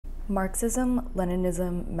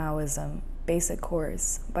Marxism-Leninism-Maoism, Basic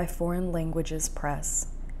Course, by Foreign Languages Press.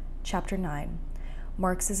 Chapter 9.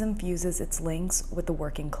 Marxism fuses its links with the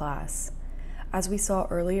working class. As we saw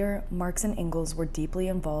earlier, Marx and Engels were deeply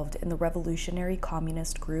involved in the revolutionary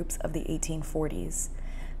communist groups of the 1840s.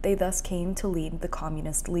 They thus came to lead the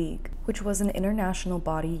Communist League, which was an international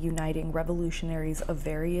body uniting revolutionaries of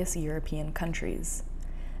various European countries.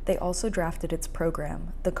 They also drafted its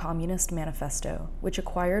program, the Communist Manifesto, which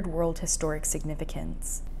acquired world historic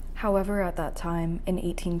significance. However, at that time, in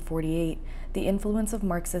 1848, the influence of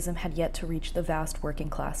Marxism had yet to reach the vast working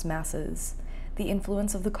class masses. The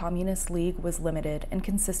influence of the Communist League was limited and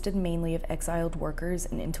consisted mainly of exiled workers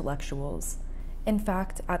and intellectuals. In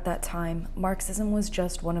fact, at that time, Marxism was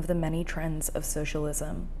just one of the many trends of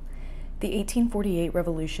socialism. The 1848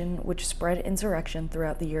 revolution, which spread insurrection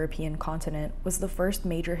throughout the European continent, was the first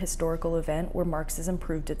major historical event where Marxism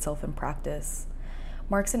proved itself in practice.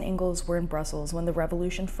 Marx and Engels were in Brussels when the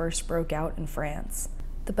revolution first broke out in France.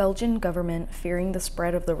 The Belgian government, fearing the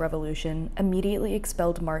spread of the revolution, immediately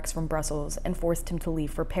expelled Marx from Brussels and forced him to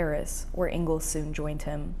leave for Paris, where Engels soon joined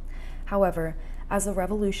him. However, as the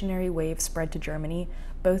revolutionary wave spread to Germany,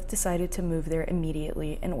 both decided to move there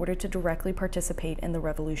immediately in order to directly participate in the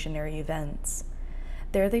revolutionary events.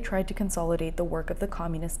 There they tried to consolidate the work of the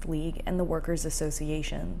Communist League and the workers'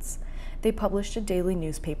 associations. They published a daily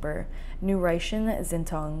newspaper, Neureichen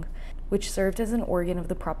Zeitung, which served as an organ of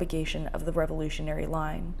the propagation of the revolutionary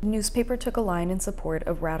line. The newspaper took a line in support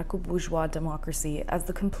of radical bourgeois democracy, as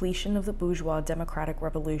the completion of the bourgeois democratic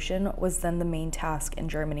revolution was then the main task in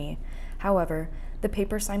Germany. However, the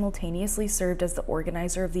paper simultaneously served as the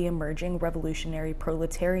organizer of the emerging revolutionary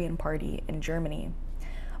proletarian party in Germany.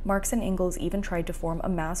 Marx and Engels even tried to form a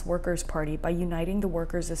mass workers' party by uniting the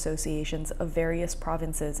workers' associations of various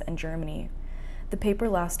provinces in Germany. The paper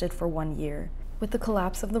lasted for 1 year. With the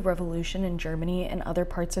collapse of the revolution in Germany and other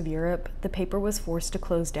parts of Europe, the paper was forced to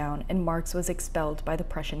close down and Marx was expelled by the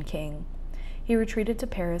Prussian king. He retreated to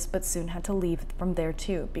Paris but soon had to leave from there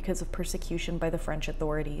too because of persecution by the French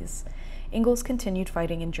authorities. Engels continued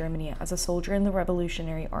fighting in Germany as a soldier in the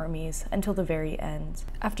revolutionary armies until the very end.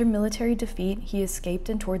 After military defeat, he escaped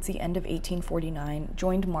and towards the end of 1849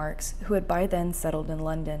 joined Marx, who had by then settled in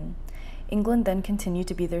London. England then continued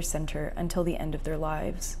to be their center until the end of their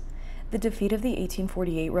lives. The defeat of the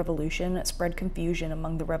 1848 revolution spread confusion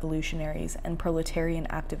among the revolutionaries and proletarian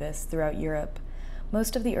activists throughout Europe.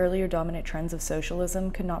 Most of the earlier dominant trends of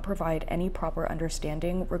socialism could not provide any proper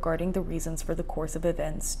understanding regarding the reasons for the course of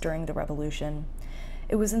events during the revolution.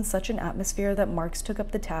 It was in such an atmosphere that Marx took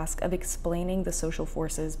up the task of explaining the social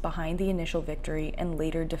forces behind the initial victory and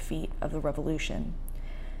later defeat of the revolution.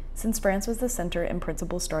 Since France was the center and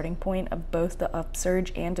principal starting point of both the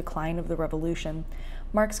upsurge and decline of the revolution,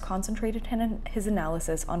 Marx concentrated his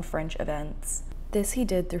analysis on French events. This he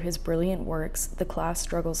did through his brilliant works, The Class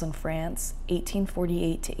Struggles in France,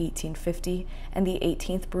 1848 to 1850, and the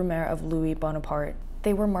 18th Brumaire of Louis Bonaparte.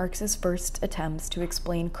 They were Marx's first attempts to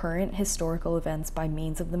explain current historical events by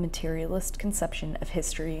means of the materialist conception of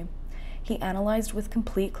history. He analyzed with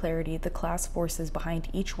complete clarity the class forces behind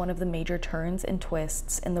each one of the major turns and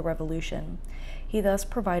twists in the revolution. He thus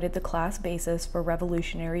provided the class basis for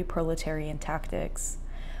revolutionary proletarian tactics.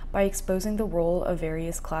 By exposing the role of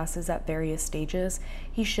various classes at various stages,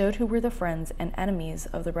 he showed who were the friends and enemies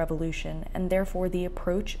of the revolution, and therefore the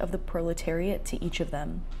approach of the proletariat to each of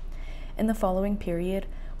them. In the following period,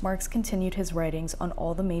 Marx continued his writings on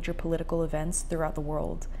all the major political events throughout the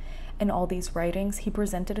world. In all these writings, he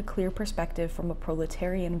presented a clear perspective from a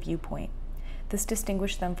proletarian viewpoint. This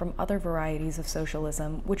distinguished them from other varieties of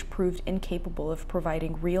socialism, which proved incapable of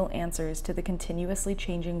providing real answers to the continuously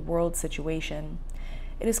changing world situation.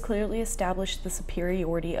 It has clearly established the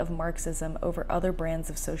superiority of Marxism over other brands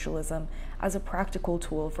of socialism as a practical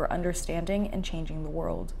tool for understanding and changing the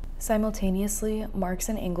world. Simultaneously, Marx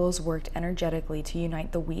and Engels worked energetically to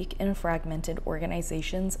unite the weak and fragmented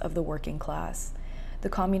organizations of the working class. The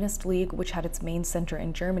Communist League, which had its main center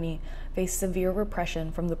in Germany, faced severe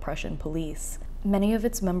repression from the Prussian police. Many of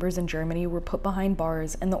its members in Germany were put behind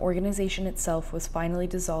bars, and the organization itself was finally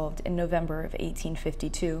dissolved in November of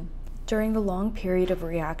 1852. During the long period of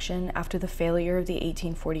reaction after the failure of the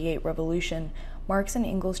 1848 revolution, Marx and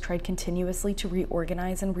Engels tried continuously to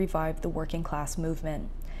reorganize and revive the working class movement.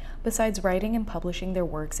 Besides writing and publishing their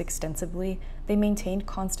works extensively, they maintained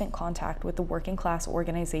constant contact with the working class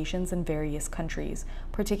organizations in various countries,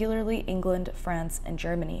 particularly England, France, and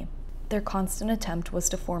Germany. Their constant attempt was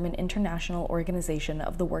to form an international organization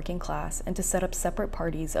of the working class and to set up separate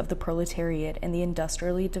parties of the proletariat in the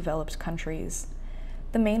industrially developed countries.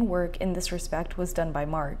 The main work in this respect was done by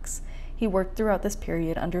Marx. He worked throughout this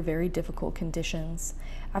period under very difficult conditions.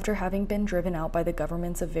 After having been driven out by the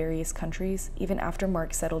governments of various countries, even after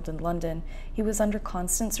Marx settled in London, he was under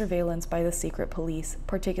constant surveillance by the secret police,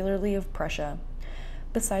 particularly of Prussia.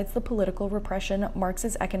 Besides the political repression,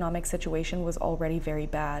 Marx's economic situation was already very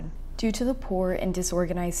bad. Due to the poor and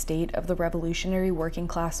disorganized state of the revolutionary working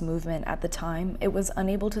class movement at the time, it was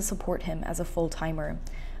unable to support him as a full-timer.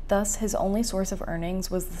 Thus, his only source of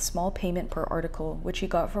earnings was the small payment per article, which he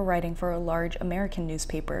got for writing for a large American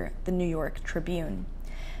newspaper, the New York Tribune.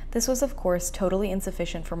 This was, of course, totally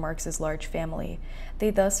insufficient for Marx's large family. They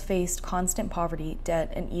thus faced constant poverty,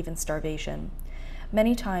 debt, and even starvation.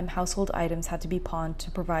 Many times, household items had to be pawned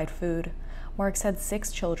to provide food. Marx had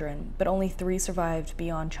 6 children, but only 3 survived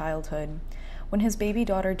beyond childhood. When his baby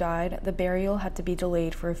daughter died, the burial had to be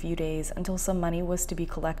delayed for a few days until some money was to be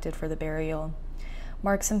collected for the burial.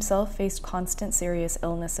 Marx himself faced constant serious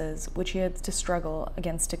illnesses, which he had to struggle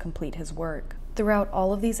against to complete his work. Throughout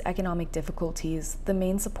all of these economic difficulties, the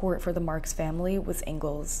main support for the Marx family was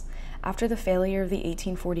Engels. After the failure of the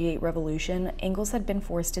 1848 revolution, Engels had been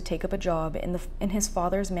forced to take up a job in his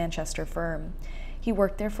father's Manchester firm. He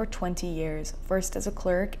worked there for 20 years, first as a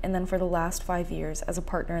clerk and then for the last 5 years as a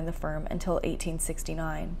partner in the firm until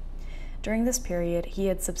 1869. During this period, he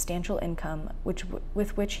had substantial income,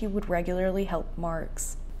 with which he would regularly help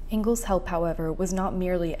Marx. Engels' help, however, was not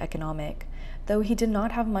merely economic. Though he did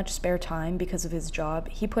not have much spare time because of his job,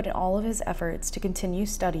 he put in all of his efforts to continue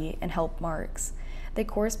study and help Marx. They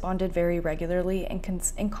corresponded very regularly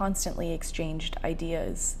and constantly exchanged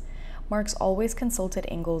ideas. Marx always consulted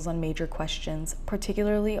Engels on major questions,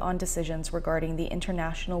 particularly on decisions regarding the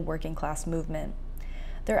international working class movement.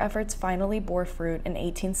 Their efforts finally bore fruit in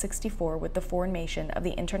 1864 with the formation of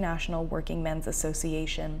the International Working Men's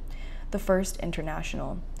Association, the First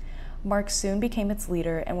International. Marx soon became its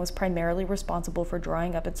leader and was primarily responsible for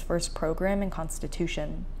drawing up its first program and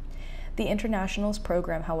constitution. The International's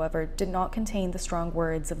program, however, did not contain the strong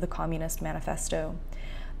words of the Communist Manifesto.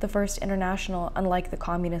 The First International, unlike the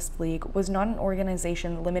Communist League, was not an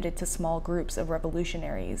organization limited to small groups of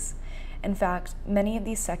revolutionaries. In fact, many of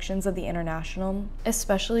these sections of the International,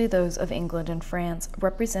 especially those of England and France,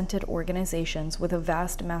 represented organizations with a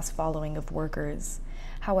vast mass following of workers.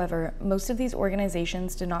 However, most of these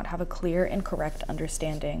organizations did not have a clear and correct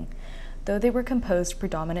understanding. Though they were composed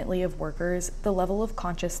predominantly of workers, the level of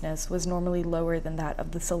consciousness was normally lower than that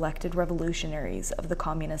of the selected revolutionaries of the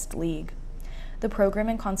Communist League. The program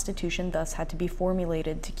and constitution thus had to be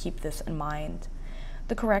formulated to keep this in mind.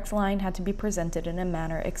 The correct line had to be presented in a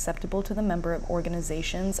manner acceptable to the member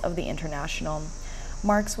organizations of the International.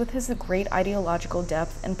 Marx, with his great ideological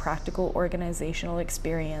depth and practical organizational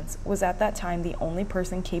experience, was at that time the only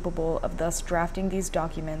person capable of thus drafting these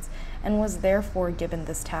documents and was therefore given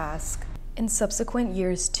this task. In subsequent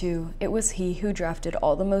years, too, it was he who drafted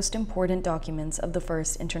all the most important documents of the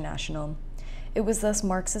First International. It was thus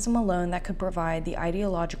Marxism alone that could provide the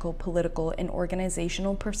ideological, political, and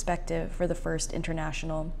organizational perspective for the First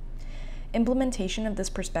International. Implementation of this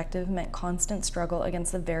perspective meant constant struggle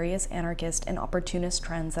against the various anarchist and opportunist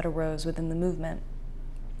trends that arose within the movement.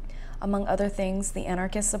 Among other things, the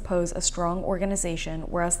anarchists opposed a strong organization,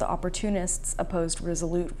 whereas the opportunists opposed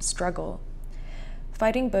resolute struggle.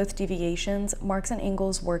 Fighting both deviations, Marx and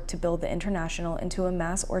Engels worked to build the International into a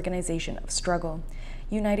mass organization of struggle,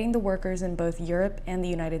 uniting the workers in both Europe and the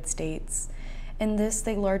United States. In this,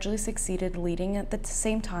 they largely succeeded, leading at the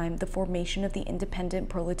same time the formation of the independent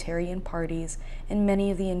proletarian parties in many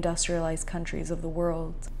of the industrialized countries of the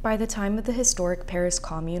world. By the time of the historic Paris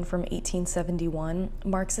Commune from 1871,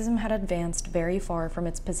 Marxism had advanced very far from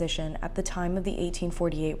its position at the time of the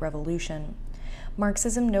 1848 revolution.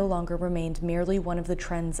 Marxism no longer remained merely one of the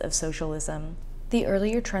trends of socialism. The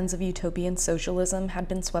earlier trends of utopian socialism had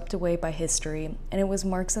been swept away by history, and it was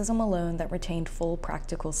Marxism alone that retained full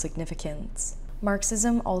practical significance.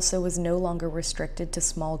 Marxism also was no longer restricted to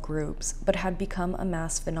small groups, but had become a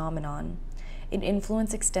mass phenomenon. Its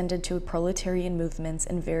influence extended to proletarian movements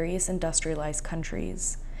in various industrialized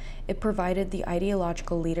countries. It provided the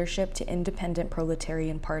ideological leadership to independent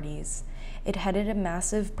proletarian parties. It headed a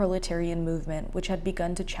massive proletarian movement which had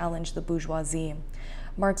begun to challenge the bourgeoisie.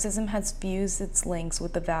 Marxism has fused its links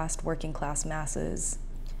with the vast working class masses.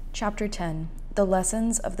 Chapter 10. The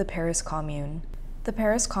Lessons of the Paris Commune. The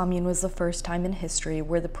Paris Commune was the first time in history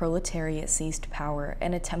where the proletariat seized power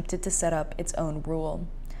and attempted to set up its own rule.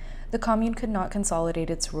 The Commune could not consolidate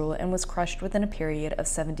its rule and was crushed within a period of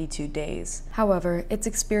 72 days. However, its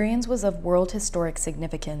experience was of world historic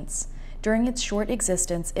significance. During its short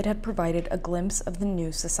existence, it had provided a glimpse of the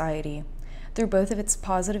new society. Through both of its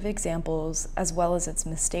positive examples as well as its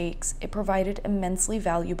mistakes, it provided immensely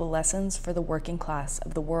valuable lessons for the working class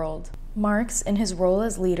of the world. Marx, in his role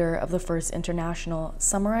as leader of the First International,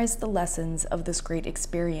 summarized the lessons of this great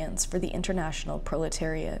experience for the international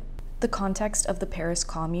proletariat. The context of the Paris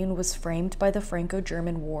Commune was framed by the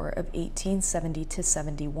Franco-German War of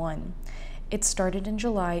 1870–71. It started in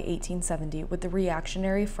July 1870 with the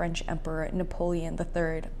reactionary French Emperor Napoleon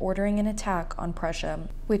III ordering an attack on Prussia,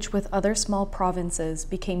 which with other small provinces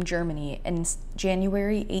became Germany in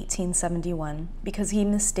January 1871 because he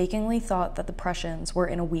mistakenly thought that the Prussians were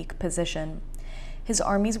in a weak position. His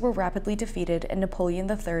armies were rapidly defeated and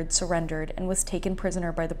Napoleon III surrendered and was taken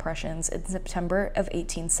prisoner by the Prussians in September of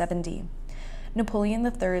 1870. Napoleon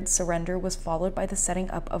III's surrender was followed by the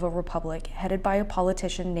setting up of a republic headed by a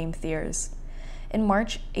politician named Thiers. In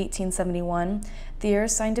March 1871,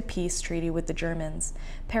 Thiers signed a peace treaty with the Germans.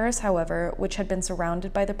 Paris, however, which had been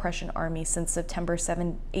surrounded by the Prussian army since September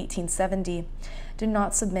 1870, did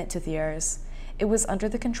not submit to Thiers. It was under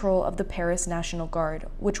the control of the Paris National Guard,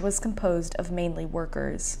 which was composed of mainly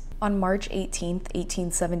workers. On March 18,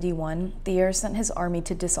 1871, Thiers sent his army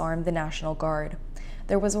to disarm the National Guard.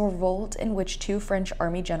 There was a revolt in which 2 French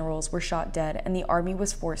army generals were shot dead and the army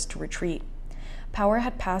was forced to retreat. Power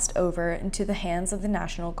had passed over into the hands of the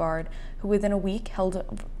National Guard, who within a week held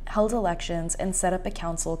elections and set up a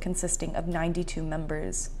council consisting of 92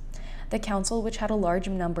 members. The council, which had a large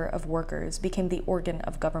number of workers, became the organ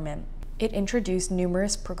of government. It introduced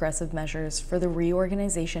numerous progressive measures for the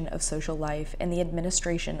reorganization of social life and the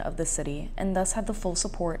administration of the city, and thus had the full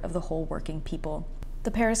support of the whole working people.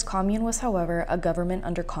 The Paris Commune was, however, a government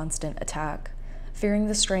under constant attack. Fearing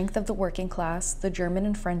the strength of the working class, the German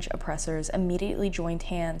and French oppressors immediately joined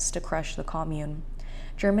hands to crush the Commune.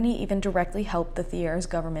 Germany even directly helped the Thiers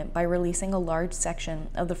government by releasing a large section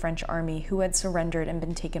of the French army who had surrendered and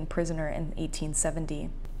been taken prisoner in 1870.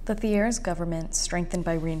 The Thiers government, strengthened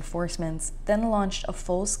by reinforcements, then launched a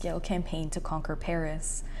full-scale campaign to conquer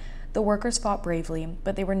Paris. The workers fought bravely,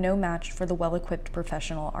 but they were no match for the well-equipped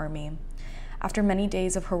professional army. After many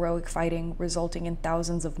days of heroic fighting, resulting in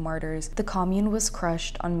thousands of martyrs, the Commune was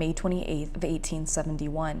crushed on May 28 of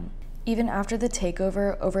 1871. Even after the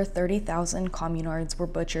takeover, over 30,000 communards were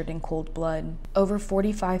butchered in cold blood. Over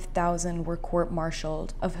 45,000 were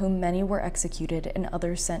court-martialed, of whom many were executed and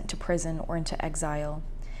others sent to prison or into exile.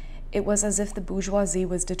 It was as if the bourgeoisie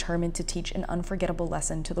was determined to teach an unforgettable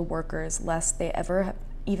lesson to the workers, lest they ever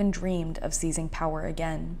even dreamed of seizing power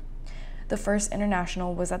again. The First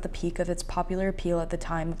International was at the peak of its popular appeal at the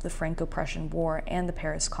time of the Franco-Prussian War and the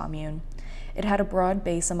Paris Commune. It had a broad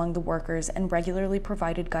base among the workers and regularly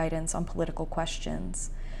provided guidance on political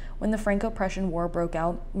questions. When the Franco-Prussian War broke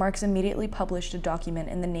out, Marx immediately published a document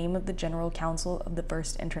in the name of the General Council of the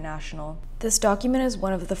First International. This document is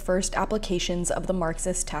one of the first applications of the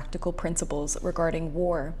Marxist tactical principles regarding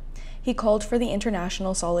war. He called for the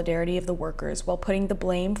international solidarity of the workers while putting the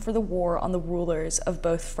blame for the war on the rulers of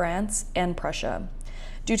both France and Prussia.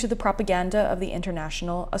 Due to the propaganda of the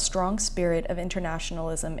International, a strong spirit of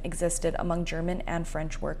internationalism existed among German and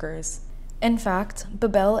French workers. In fact,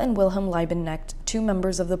 Bebel and Wilhelm Liebknecht, 2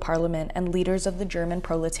 members of the parliament and leaders of the German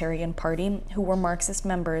Proletarian Party, who were Marxist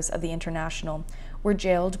members of the International, were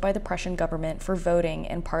jailed by the Prussian government for voting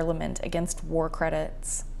in parliament against war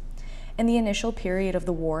credits. In the initial period of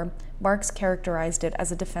the war, Marx characterized it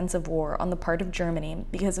as a defensive war on the part of Germany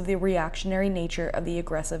because of the reactionary nature of the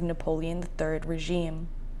aggressive Napoleon III regime.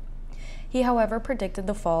 He, however, predicted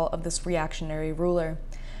the fall of this reactionary ruler.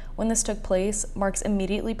 When this took place, Marx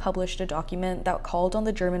immediately published a document that called on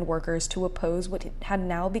the German workers to oppose what had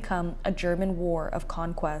now become a German war of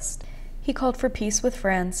conquest. He called for peace with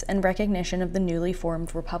France and recognition of the newly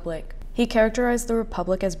formed republic. He characterized the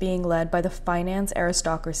republic as being led by the finance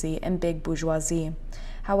aristocracy and big bourgeoisie.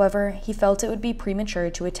 However, he felt it would be premature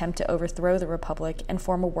to attempt to overthrow the republic and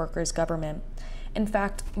form a workers' government. In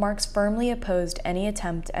fact, Marx firmly opposed any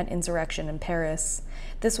attempt at insurrection in Paris.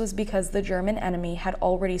 This was because the German enemy had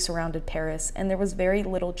already surrounded Paris, and there was very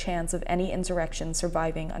little chance of any insurrection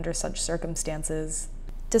surviving under such circumstances.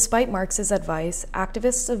 Despite Marx's advice,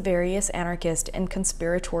 activists of various anarchist and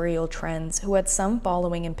conspiratorial trends who had some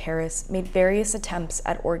following in Paris made various attempts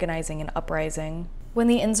at organizing an uprising. When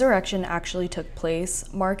the insurrection actually took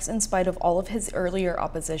place, Marx, in spite of all of his earlier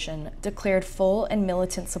opposition, declared full and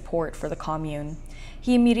militant support for the Commune.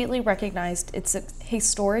 He immediately recognized its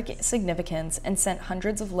historic significance and sent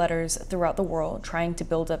hundreds of letters throughout the world trying to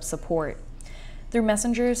build up support. Through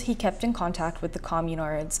messengers, he kept in contact with the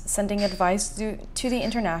communards, sending advice to the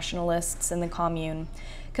internationalists in the Commune.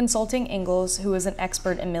 Consulting Engels, who was an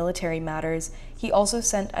expert in military matters, he also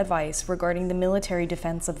sent advice regarding the military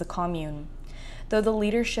defense of the Commune. Though the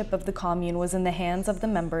leadership of the Commune was in the hands of the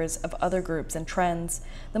members of other groups and trends,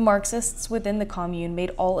 the Marxists within the Commune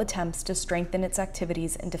made all attempts to strengthen its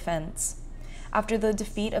activities and defense. After the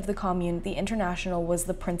defeat of the Commune, the International was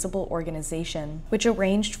the principal organization, which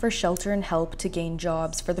arranged for shelter and help to gain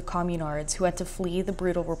jobs for the communards who had to flee the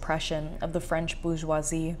brutal repression of the French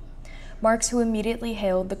bourgeoisie. Marx, who immediately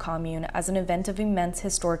hailed the Commune as an event of immense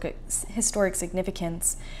historic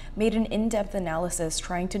significance, made an in-depth analysis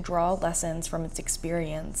trying to draw lessons from its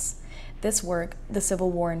experience. This work, The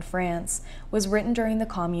Civil War in France, was written during the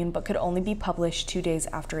Commune but could only be published 2 days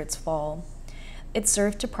after its fall. It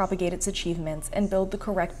served to propagate its achievements and build the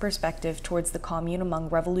correct perspective towards the Commune among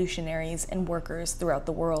revolutionaries and workers throughout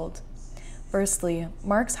the world. Firstly,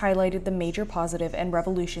 Marx highlighted the major positive and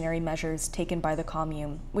revolutionary measures taken by the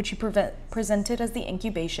Commune, which he presented as the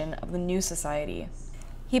incubation of the new society.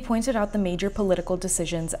 He pointed out the major political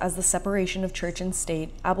decisions as the separation of church and state,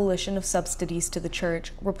 abolition of subsidies to the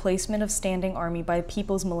church, replacement of standing army by a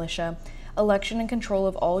people's militia, election and control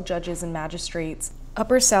of all judges and magistrates,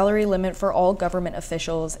 upper salary limit for all government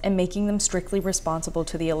officials, and making them strictly responsible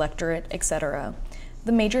to the electorate, etc.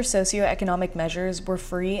 The major socioeconomic measures were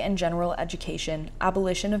free and general education,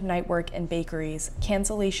 abolition of night work and bakeries,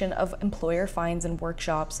 cancellation of employer fines and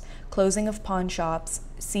workshops, closing of pawn shops,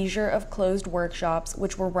 seizure of closed workshops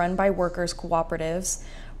which were run by workers' cooperatives,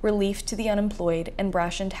 relief to the unemployed, and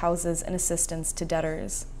rationed houses and assistance to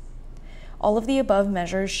debtors. All of the above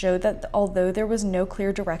measures showed that although there was no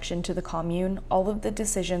clear direction to the Commune, all of the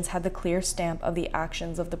decisions had the clear stamp of the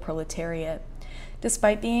actions of the proletariat.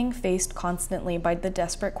 Despite being faced constantly by the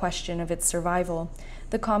desperate question of its survival,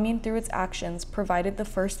 the Commune, through its actions, provided the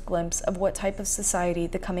first glimpse of what type of society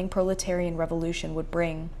the coming proletarian revolution would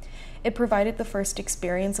bring. It provided the first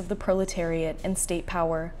experience of the proletariat and state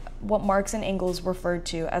power, what Marx and Engels referred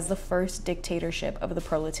to as the first dictatorship of the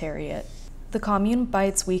proletariat. The Commune, by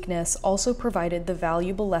its weakness, also provided the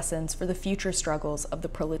valuable lessons for the future struggles of the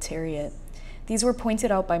proletariat. These were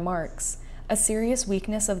pointed out by Marx. A serious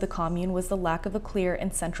weakness of the Commune was the lack of a clear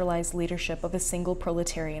and centralized leadership of a single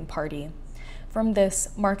proletarian party. From this,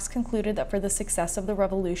 Marx concluded that for the success of the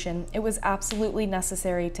revolution, it was absolutely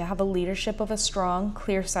necessary to have a leadership of a strong,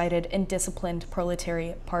 clear-sighted, and disciplined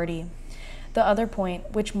proletariat party. The other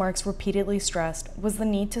point, which Marx repeatedly stressed, was the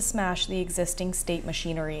need to smash the existing state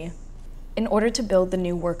machinery. In order to build the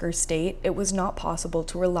new worker state, it was not possible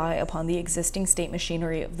to rely upon the existing state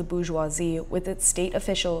machinery of the bourgeoisie with its state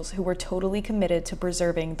officials who were totally committed to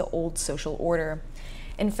preserving the old social order.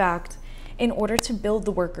 In fact, in order to build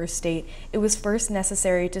the worker state, it was first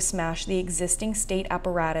necessary to smash the existing state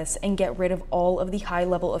apparatus and get rid of all of the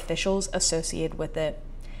high-level officials associated with it.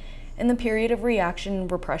 In the period of reaction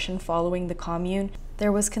and repression following the Commune,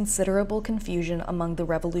 there was considerable confusion among the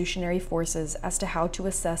revolutionary forces as to how to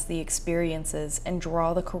assess the experiences and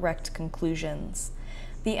draw the correct conclusions.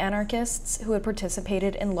 The anarchists, who had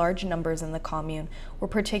participated in large numbers in the Commune, were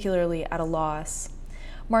particularly at a loss.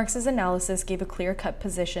 Marx's analysis gave a clear-cut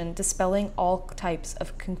position, dispelling all types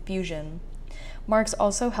of confusion. Marx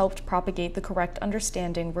also helped propagate the correct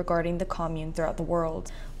understanding regarding the Commune throughout the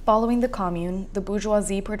world. Following the Commune, the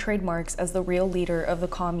bourgeoisie portrayed Marx as the real leader of the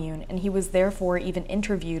Commune, and he was therefore even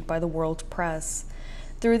interviewed by the world press.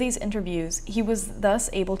 Through these interviews, he was thus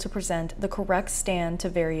able to present the correct stand to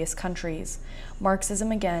various countries.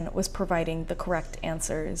 Marxism again was providing the correct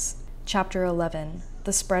answers. Chapter 11: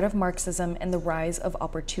 The Spread of Marxism and the Rise of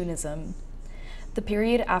Opportunism. The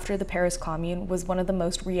period after the Paris Commune was one of the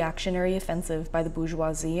most reactionary offensive by the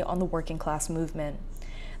bourgeoisie on the working class movement.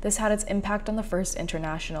 This had its impact on the First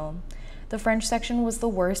International. The French section was the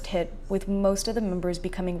worst hit, with most of the members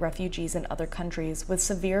becoming refugees in other countries, with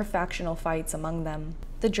severe factional fights among them.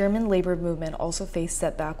 The German labor movement also faced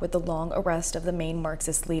setback with the long arrest of the main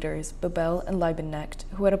Marxist leaders, Bebel and Liebknecht,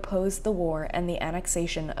 who had opposed the war and the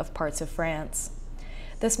annexation of parts of France.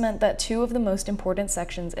 This meant that two of the most important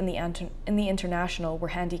sections in the International were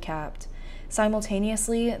handicapped.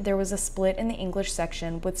 Simultaneously, there was a split in the English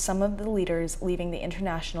section, with some of the leaders leaving the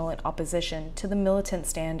International in opposition to the militant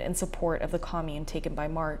stand in support of the Commune taken by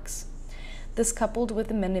Marx. This, coupled with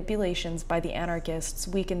the manipulations by the anarchists,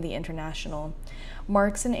 weakened the International.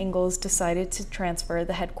 Marx and Engels decided to transfer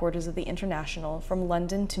the headquarters of the International from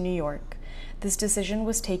London to New York. This decision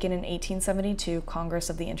was taken in 1872 Congress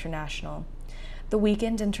of the International. The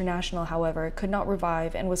weakened International, however, could not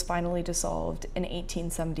revive and was finally dissolved in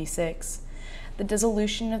 1876. The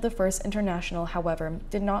dissolution of the First International, however,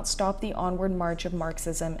 did not stop the onward march of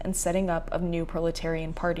Marxism and setting up of new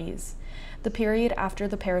proletarian parties. The period after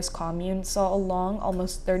the Paris Commune saw a long,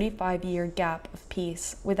 almost 35-year gap of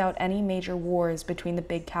peace without any major wars between the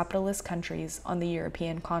big capitalist countries on the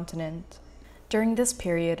European continent. During this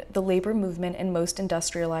period, the labor movement in most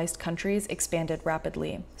industrialized countries expanded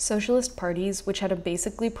rapidly. Socialist parties, which had a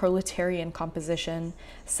basically proletarian composition,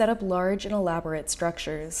 set up large and elaborate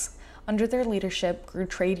structures. Under their leadership grew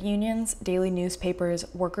trade unions, daily newspapers,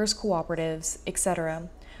 workers' cooperatives, etc.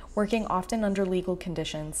 Working often under legal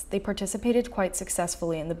conditions, they participated quite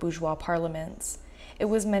successfully in the bourgeois parliaments. It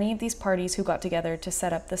was many of these parties who got together to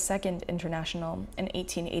set up the Second International in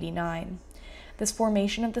 1889. This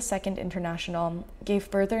formation of the Second International gave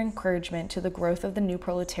further encouragement to the growth of the new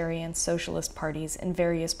proletarian socialist parties in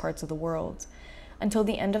various parts of the world. Until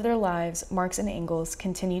the end of their lives, Marx and Engels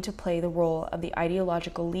continued to play the role of the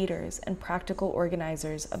ideological leaders and practical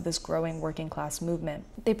organizers of this growing working class movement.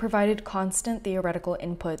 They provided constant theoretical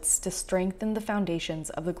inputs to strengthen the foundations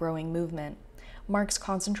of the growing movement. Marx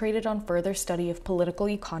concentrated on further study of political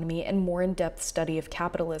economy and more in-depth study of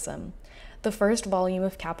capitalism. The first volume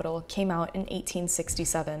of Capital came out in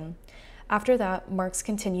 1867. After that, Marx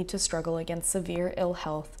continued to struggle against severe ill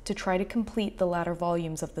health to try to complete the latter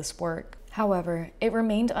volumes of this work. However, it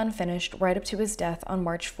remained unfinished right up to his death on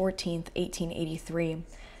March 14, 1883.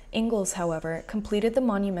 Engels, however, completed the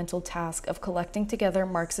monumental task of collecting together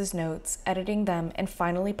Marx's notes, editing them, and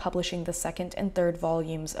finally publishing the second and third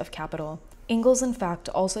volumes of Capital. Engels, in fact,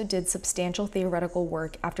 also did substantial theoretical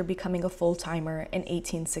work after becoming a full-timer in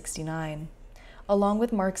 1869. Along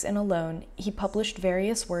with Marx and alone, he published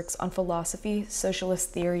various works on philosophy,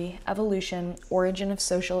 socialist theory, evolution, origin of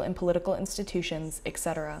social and political institutions,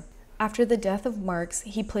 etc. After the death of Marx,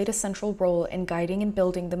 he played a central role in guiding and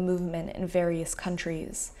building the movement in various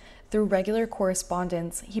countries. Through regular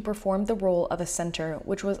correspondence, he performed the role of a center,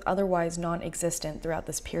 which was otherwise non-existent throughout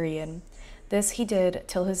this period. This he did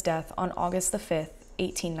till his death on August 5,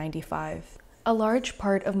 1895. A large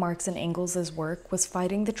part of Marx and Engels' work was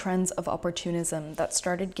fighting the trends of opportunism that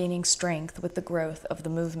started gaining strength with the growth of the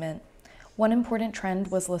movement. One important trend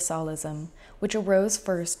was Lassallism, which arose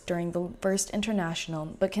first during the First International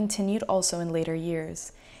but continued also in later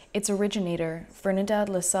years. Its originator, Ferdinand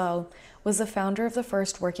Lassalle, was the founder of the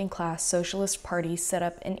first working-class socialist party set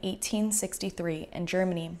up in 1863 in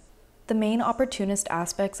Germany. The main opportunist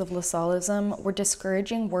aspects of Lassallism were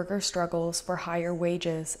discouraging worker struggles for higher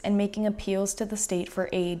wages and making appeals to the state for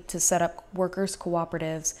aid to set up workers'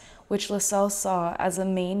 cooperatives, which Lassalle saw as a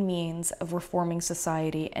main means of reforming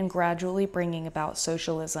society and gradually bringing about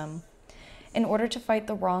socialism. In order to fight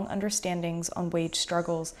the wrong understandings on wage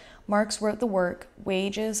struggles, Marx wrote the work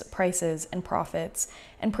Wages, Prices, and Profits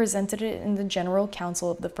and presented it in the General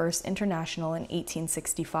Council of the First International in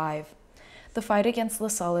 1865. The fight against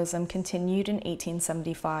Lassallism continued in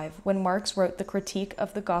 1875, when Marx wrote the Critique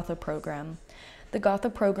of the Gotha Program. The Gotha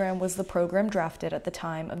Program was the program drafted at the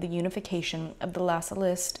time of the unification of the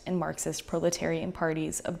Lassalist and Marxist proletarian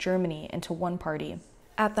parties of Germany into one party.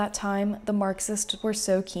 At that time, the Marxists were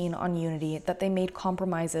so keen on unity that they made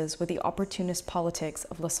compromises with the opportunist politics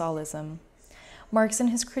of Lassallism. Marx in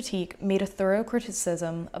his critique made a thorough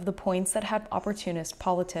criticism of the points that had opportunist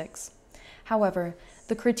politics. However,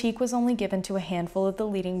 the critique was only given to a handful of the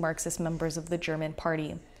leading Marxist members of the German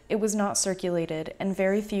party. It was not circulated, and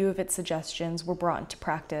very few of its suggestions were brought into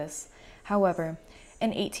practice. However, in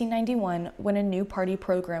 1891, when a new party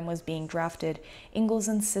program was being drafted, Engels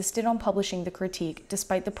insisted on publishing the critique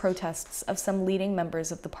despite the protests of some leading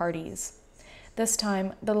members of the parties. This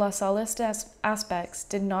time, the Lassalist aspects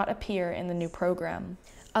did not appear in the new program.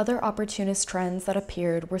 Other opportunist trends that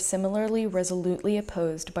appeared were similarly resolutely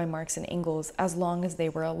opposed by Marx and Engels as long as they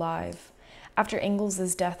were alive. After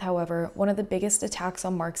Engels' death, however, one of the biggest attacks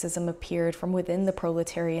on Marxism appeared from within the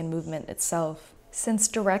proletarian movement itself. Since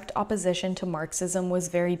direct opposition to Marxism was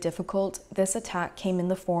very difficult, this attack came in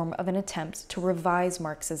the form of an attempt to revise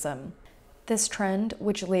Marxism. This trend,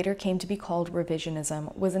 which later came to be called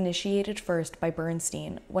revisionism, was initiated first by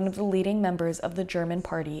Bernstein, one of the leading members of the German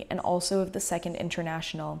Party and also of the Second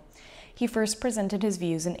International. He first presented his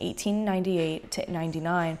views in 1898 to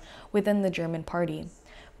 99 within the German Party.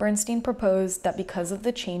 Bernstein proposed that because of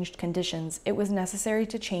the changed conditions, it was necessary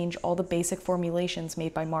to change all the basic formulations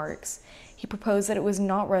made by Marx. He proposed that it was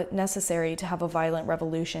not necessary to have a violent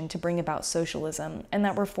revolution to bring about socialism, and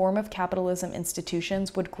that reform of capitalism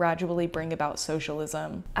institutions would gradually bring about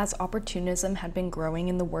socialism. As opportunism had been growing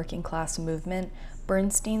in the working class movement,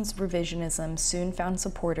 Bernstein's revisionism soon found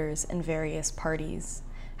supporters in various parties.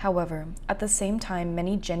 However, at the same time,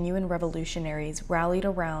 many genuine revolutionaries rallied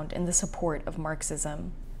around in the support of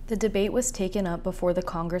Marxism. The debate was taken up before the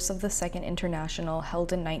Congress of the Second International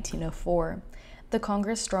held in 1904. The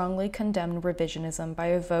Congress strongly condemned revisionism by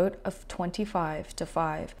a vote of 25 to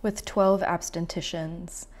 5, with 12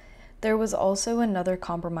 abstentions. There was also another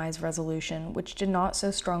compromise resolution which did not so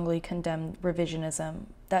strongly condemn revisionism,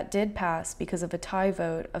 that did pass because of a tie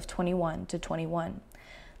vote of 21 to 21.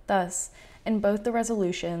 Thus, in both the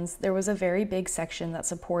resolutions, there was a very big section that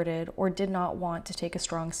supported or did not want to take a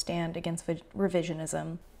strong stand against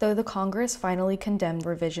revisionism. Though the Congress finally condemned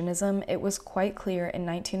revisionism, it was quite clear in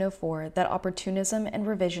 1904 that opportunism and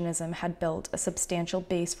revisionism had built a substantial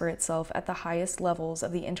base for itself at the highest levels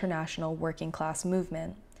of the international working class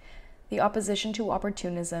movement. The opposition to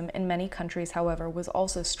opportunism in many countries, however, was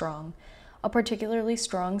also strong. A particularly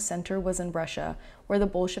strong center was in Russia, where the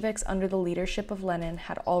Bolsheviks under the leadership of Lenin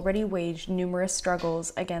had already waged numerous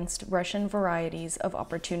struggles against Russian varieties of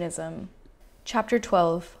opportunism. Chapter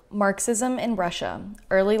 12. Marxism in Russia.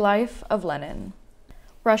 Early Life of Lenin.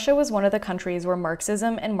 Russia was one of the countries where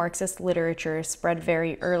Marxism and Marxist literature spread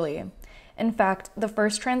very early. In fact, the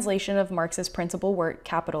first translation of Marx's principal work,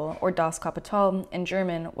 Capital, or Das Kapital in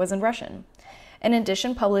German, was in Russian. An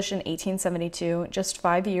edition published in 1872, just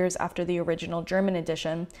 5 years after the original German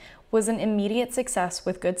edition, was an immediate success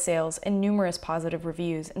with good sales and numerous positive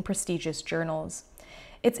reviews in prestigious journals.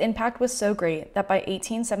 Its impact was so great that by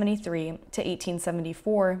 1873 to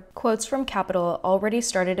 1874, quotes from Capital already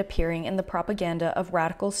started appearing in the propaganda of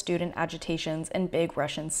radical student agitations in big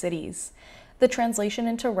Russian cities. The translation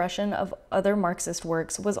into Russian of other Marxist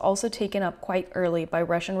works was also taken up quite early by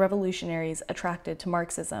Russian revolutionaries attracted to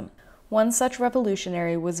Marxism. One such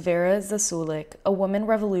revolutionary was Vera Zasulich, a woman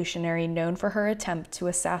revolutionary known for her attempt to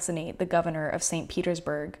assassinate the governor of St.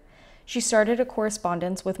 Petersburg. She started a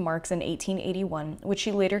correspondence with Marx in 1881, which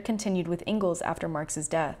she later continued with Engels after Marx's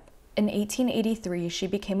death. In 1883, she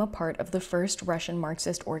became a part of the first Russian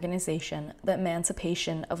Marxist organization, the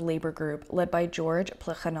Emancipation of Labor Group, led by George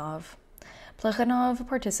Plekhanov. Plekhanov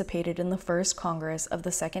participated in the first Congress of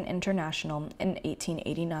the Second International in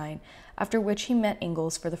 1889, after which he met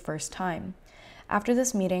Engels for the first time. After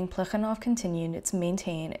this meeting, Plekhanov continued to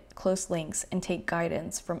maintain close links and take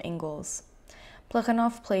guidance from Engels.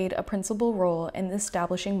 Plekhanov played a principal role in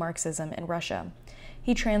establishing Marxism in Russia.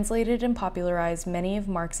 He translated and popularized many of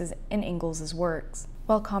Marx's and Engels's works.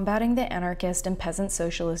 While combating the anarchist and peasant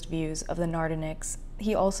socialist views of the Narodniks,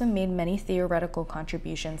 he also made many theoretical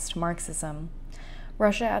contributions to Marxism.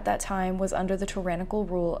 Russia at that time was under the tyrannical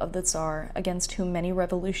rule of the Tsar, against whom many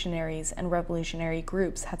revolutionaries and revolutionary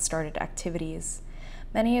groups had started activities.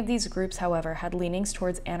 Many of these groups, however, had leanings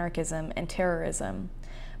towards anarchism and terrorism.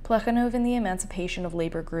 Plekhanov in the Emancipation of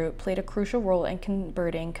Labor Group played a crucial role in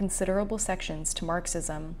converting considerable sections to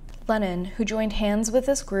Marxism. Lenin, who joined hands with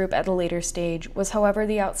this group at a later stage, was however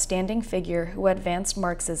the outstanding figure who advanced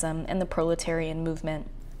Marxism and the proletarian movement.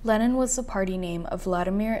 Lenin was the party name of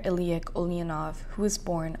Vladimir Ilyich Ulyanov, who was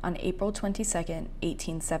born on April 22,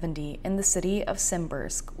 1870, in the city of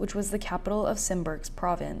Simbirsk, which was the capital of Simbirsk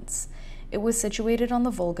province. It was situated on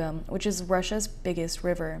the Volga, which is Russia's biggest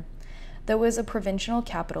river. Though it was a provincial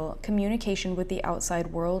capital, communication with the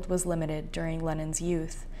outside world was limited during Lenin's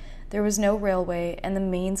youth. There was no railway, and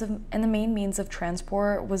the main means of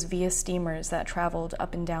transport was via steamers that traveled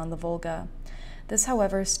up and down the Volga. This,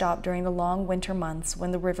 however, stopped during the long winter months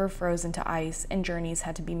when the river froze into ice and journeys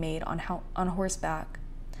had to be made on horseback.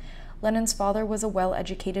 Lenin's father was a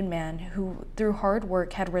well-educated man who, through hard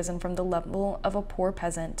work, had risen from the level of a poor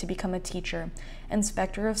peasant to become a teacher,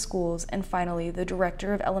 inspector of schools, and finally the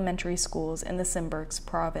director of elementary schools in the Simbirsk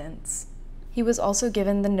province. He was also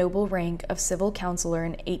given the noble rank of civil councillor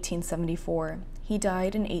in 1874. He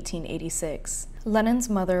died in 1886. Lenin's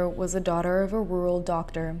mother was the daughter of a rural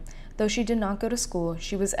doctor. Though she did not go to school,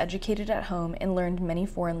 she was educated at home and learned many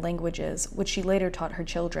foreign languages, which she later taught her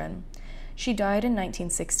children. She died in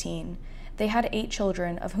 1916. They had 8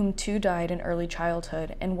 children, of whom 2 died in early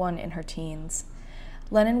childhood and 1 in her teens.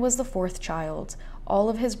 Lenin was the 4th child. All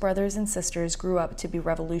of his brothers and sisters grew up to be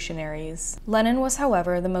revolutionaries. Lenin was,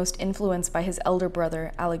 however, the most influenced by his elder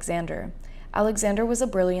brother, Alexander. Alexander was a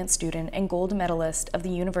brilliant student and gold medalist of the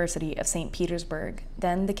University of St. Petersburg,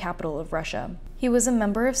 then the capital of Russia. He was a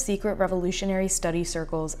member of secret revolutionary study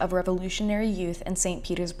circles of revolutionary youth in St.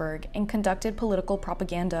 Petersburg and conducted political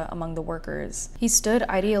propaganda among the workers. He stood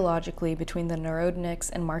ideologically between the Narodniks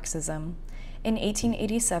and Marxism. In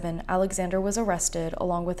 1887, Alexander was arrested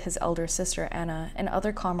along with his elder sister Anna and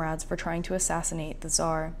other comrades for trying to assassinate the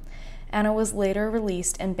Tsar. Anna was later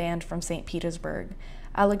released and banned from St. Petersburg.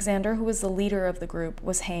 Alexander, who was the leader of the group,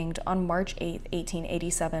 was hanged on March 8,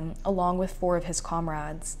 1887, along with 4 of his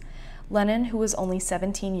comrades. Lenin, who was only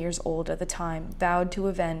 17 years old at the time, vowed to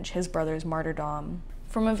avenge his brother's martyrdom.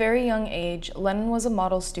 From a very young age, Lenin was a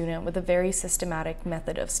model student with a very systematic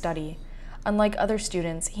method of study. Unlike other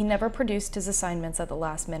students, he never produced his assignments at the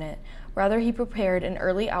last minute. Rather, he prepared an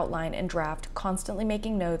early outline and draft, constantly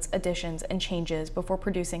making notes, additions, and changes before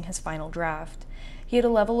producing his final draft. He had a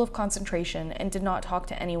level of concentration and did not talk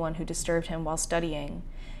to anyone who disturbed him while studying.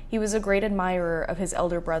 He was a great admirer of his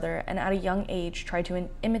elder brother and at a young age tried to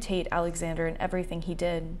imitate Alexander in everything he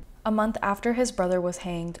did. A month after his brother was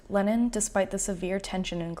hanged, Lenin, despite the severe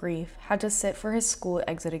tension and grief, had to sit for his school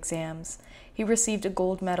exit exams. He received a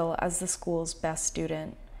gold medal as the school's best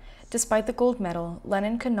student. Despite the gold medal,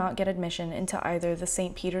 Lenin could not get admission into either the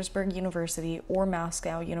St. Petersburg University or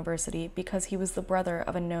Moscow University because he was the brother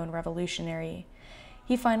of a known revolutionary.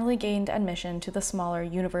 He finally gained admission to the smaller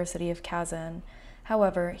University of Kazan.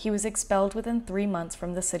 However, he was expelled within 3 months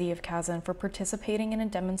from the city of Kazan for participating in a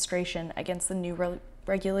demonstration against the new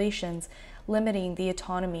regulations limiting the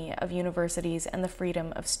autonomy of universities and the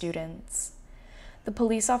freedom of students. The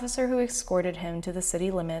police officer who escorted him to the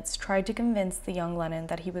city limits tried to convince the young Lenin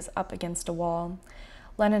that he was up against a wall.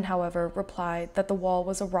 Lenin, however, replied that the wall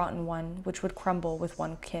was a rotten one which would crumble with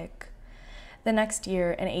one kick. The next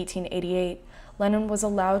year, in 1888, Lenin was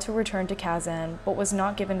allowed to return to Kazan, but was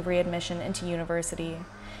not given readmission into university.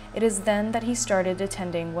 It is then that he started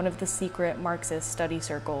attending one of the secret Marxist study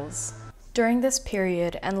circles. During this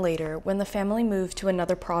period and later, when the family moved to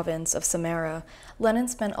another province of Samara, Lenin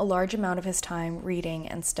spent a large amount of his time reading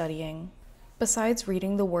and studying. Besides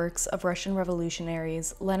reading the works of Russian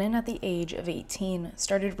revolutionaries, Lenin at the age of 18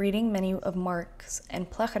 started reading many of Marx and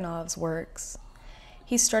Plekhanov's works.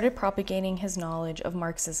 He started propagating his knowledge of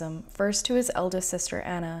Marxism, first to his eldest sister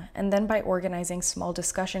Anna, and then by organizing small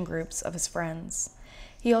discussion groups of his friends.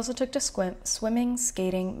 He also took to swimming,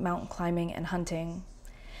 skating, mountain climbing, and hunting.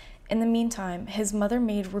 In the meantime, his mother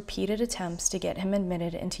made repeated attempts to get him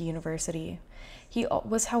admitted into university. He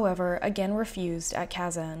was, however, again refused at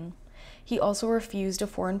Kazan. He also refused a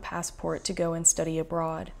foreign passport to go and study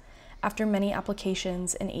abroad. After many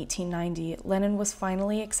applications in 1890, Lenin was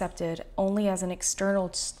finally accepted only as an external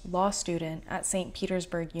law student at St.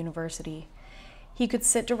 Petersburg University. He could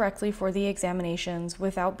sit directly for the examinations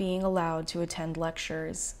without being allowed to attend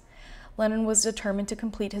lectures. Lenin was determined to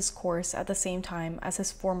complete his course at the same time as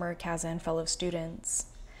his former Kazan fellow students.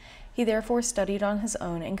 He therefore studied on his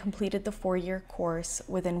own and completed the 4-year course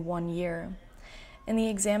within 1 year. In the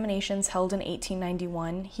examinations held in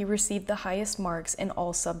 1891, he received the highest marks in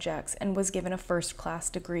all subjects and was given a first-class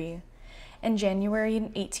degree. In January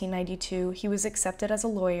 1892, he was accepted as a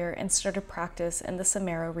lawyer and started practice in the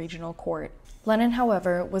Samara Regional Court. Lenin,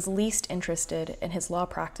 however, was least interested in his law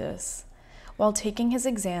practice. While taking his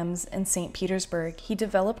exams in St. Petersburg, he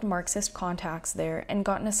developed Marxist contacts there and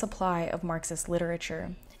gotten a supply of Marxist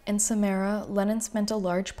literature. In Samara, Lenin spent a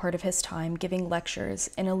large part of his time giving lectures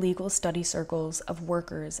in illegal study circles of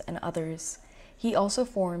workers and others. He also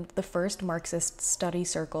formed the first Marxist study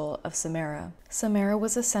circle of Samara. Samara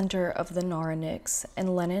was a center of the Narodniks,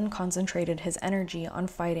 and Lenin concentrated his energy on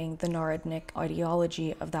fighting the Narodnik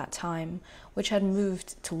ideology of that time, which had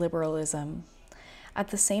moved to liberalism. At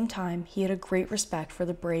the same time, he had a great respect for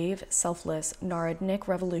the brave, selfless Narodnik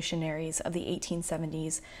revolutionaries of the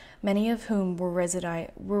 1870s, many of whom were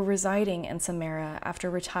residing in Samara after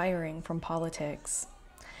retiring from politics.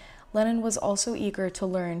 Lenin was also eager to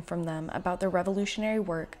learn from them about their revolutionary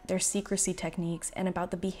work, their secrecy techniques, and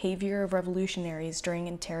about the behavior of revolutionaries during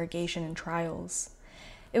interrogation and trials.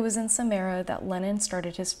 It was in Samara that Lenin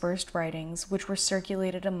started his first writings, which were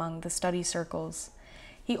circulated among the study circles.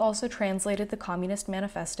 He also translated the Communist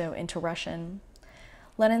Manifesto into Russian.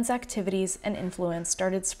 Lenin's activities and influence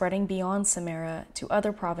started spreading beyond Samara to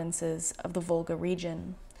other provinces of the Volga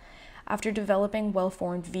region. After developing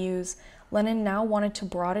well-formed views, Lenin now wanted to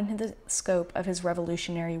broaden the scope of his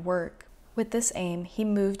revolutionary work. With this aim, he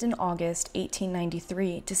moved in August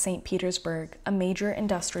 1893 to St. Petersburg, a major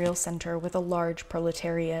industrial center with a large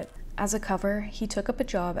proletariat. As a cover, he took up a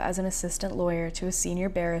job as an assistant lawyer to a senior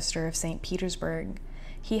barrister of St. Petersburg.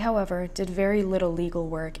 He, however, did very little legal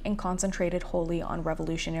work and concentrated wholly on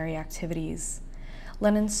revolutionary activities.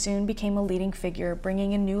 Lenin soon became a leading figure,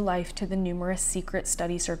 bringing a new life to the numerous secret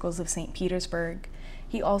study circles of St. Petersburg.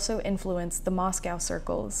 He also influenced the Moscow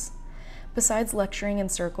circles. Besides lecturing in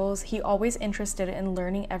circles, he always interested in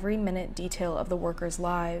learning every minute detail of the workers'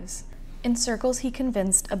 lives. In circles, he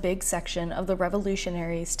convinced a big section of the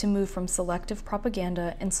revolutionaries to move from selective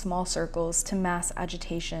propaganda in small circles to mass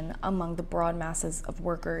agitation among the broad masses of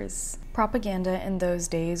workers. Propaganda in those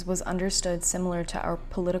days was understood similar to our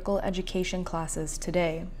political education classes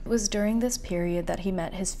today. It was during this period that he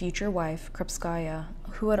met his future wife, Krupskaya,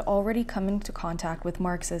 who had already come into contact with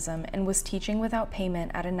Marxism and was teaching without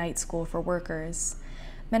payment at a night school for workers.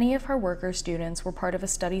 Many of her worker students were part of a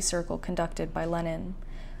study circle conducted by Lenin.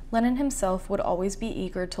 Lenin himself would always be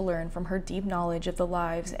eager to learn from her deep knowledge of the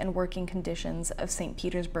lives and working conditions of St.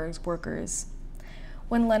 Petersburg's workers.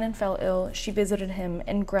 When Lenin fell ill, she visited him,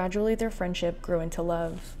 and gradually their friendship grew into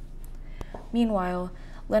love. Meanwhile,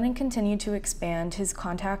 Lenin continued to expand his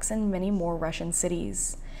contacts in many more Russian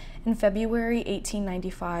cities. In February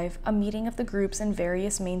 1895, a meeting of the groups in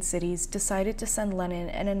various main cities decided to send Lenin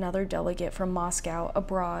and another delegate from Moscow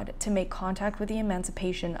abroad to make contact with the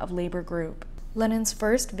Emancipation of Labor group. Lenin's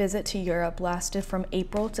first visit to Europe lasted from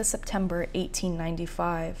April to September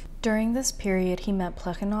 1895. During this period, he met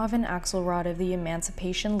Plekhanov and Axelrod of the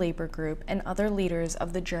Emancipation Labor Group and other leaders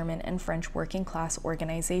of the German and French working class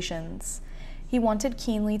organizations. He wanted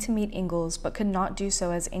keenly to meet Engels, but could not do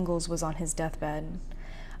so as Engels was on his deathbed.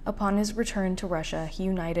 Upon his return to Russia, he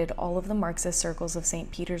united all of the Marxist circles of St.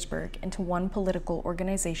 Petersburg into one political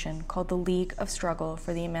organization called the League of Struggle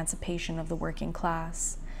for the Emancipation of the Working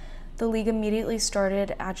Class. The League immediately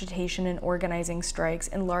started agitation and organizing strikes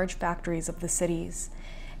in large factories of the cities.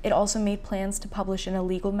 It also made plans to publish an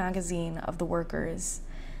illegal magazine of the workers.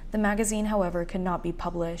 The magazine, however, could not be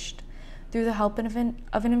published. Through the help of an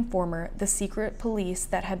informer, the secret police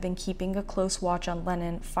that had been keeping a close watch on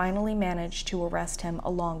Lenin finally managed to arrest him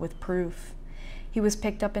along with proof. He was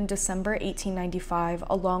picked up in December 1895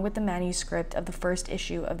 along with the manuscript of the first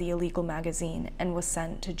issue of the illegal magazine and was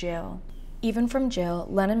sent to jail. Even from jail,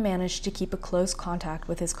 Lenin managed to keep a close contact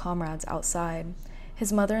with his comrades outside.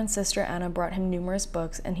 His mother and sister Anna brought him numerous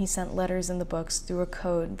books, and he sent letters in the books through a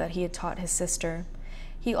code that he had taught his sister.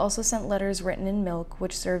 He also sent letters written in milk,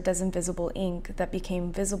 which served as invisible ink that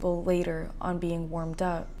became visible later on being warmed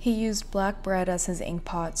up. He used black bread as his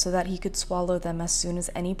inkpot so that he could swallow them as soon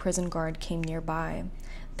as any prison guard came nearby.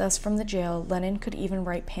 Thus, from the jail, Lenin could even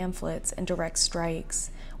write pamphlets and direct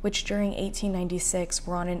strikes, which during 1896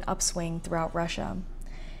 were on an upswing throughout Russia.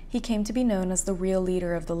 He came to be known as the real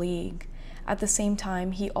leader of the League. At the same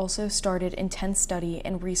time, he also started intense study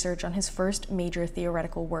and research on his first major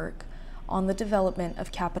theoretical work, on the development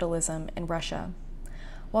of capitalism in Russia.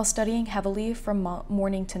 While studying heavily from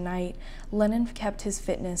morning to night, Lenin kept his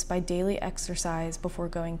fitness by daily exercise before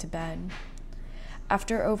going to bed.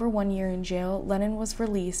 After over 1 year in jail, Lenin was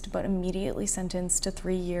released but immediately sentenced to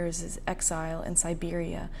 3 years' exile in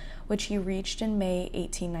Siberia, which he reached in May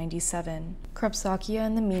 1897. Krupsakia,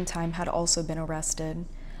 in the meantime, had also been arrested.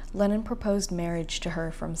 Lenin proposed marriage to her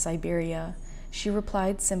from Siberia. She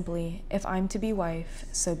replied simply, "If I'm to be wife,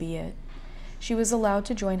 so be it." She was allowed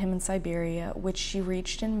to join him in Siberia, which she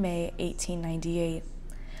reached in May 1898.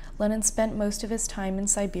 Lenin spent most of his time in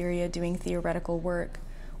Siberia doing theoretical work.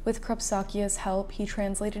 With Krupsakia's help, he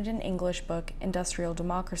translated an English book, Industrial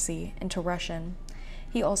Democracy, into Russian.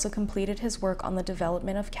 He also completed his work on the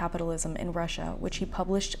development of capitalism in Russia, which he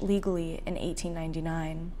published legally in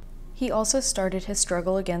 1899. He also started his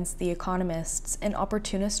struggle against the economists, an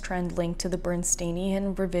opportunist trend linked to the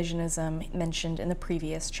Bernsteinian revisionism mentioned in the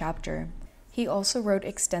previous chapter. He also wrote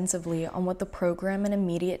extensively on what the program and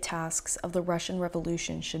immediate tasks of the Russian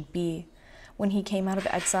Revolution should be. When he came out of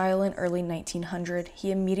exile in early 1900,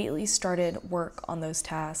 he immediately started work on those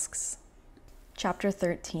tasks. Chapter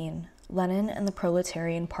 13. Lenin and the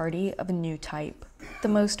Proletarian Party of a New Type. The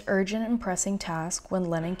most urgent and pressing task when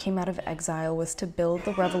Lenin came out of exile was to build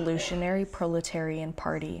the Revolutionary Proletarian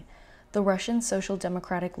Party. The Russian Social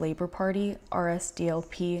Democratic Labor Party,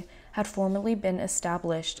 RSDLP, had formerly been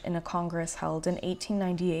established in a congress held in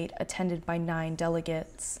 1898 attended by 9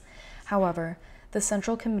 delegates. However, the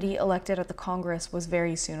Central Committee elected at the Congress was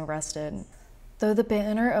very soon arrested. Though the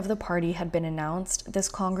banner of the party had been announced, this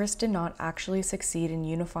Congress did not actually succeed in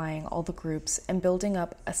unifying all the groups and building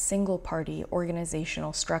up a single-party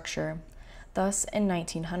organizational structure. Thus, in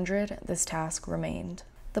 1900, this task remained.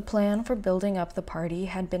 The plan for building up the party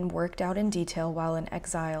had been worked out in detail while in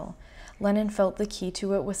exile. Lenin felt the key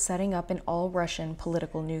to it was setting up an all-Russian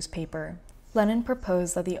political newspaper. Lenin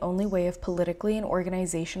proposed that the only way of politically and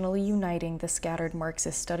organizationally uniting the scattered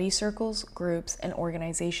Marxist study circles, groups, and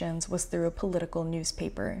organizations was through a political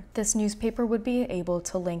newspaper. This newspaper would be able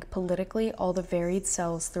to link politically all the varied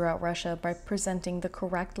cells throughout Russia by presenting the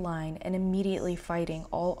correct line and immediately fighting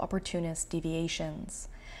all opportunist deviations.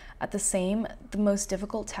 At the most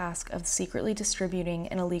difficult task of secretly distributing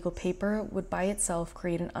an illegal paper would by itself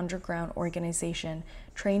create an underground organization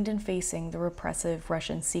trained in facing the repressive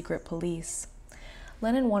Russian secret police.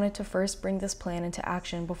 Lenin wanted to first bring this plan into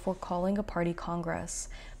action before calling a party congress,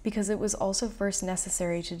 because it was also first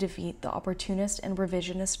necessary to defeat the opportunist and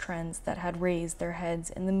revisionist trends that had raised their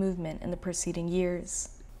heads in the movement in the preceding years.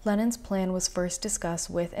 Lenin's plan was first discussed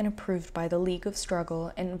with and approved by the League of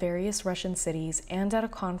Struggle in various Russian cities and at a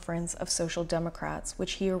conference of Social Democrats,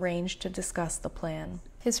 which he arranged to discuss the plan.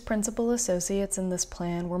 His principal associates in this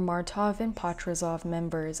plan were Martov and Patrasov,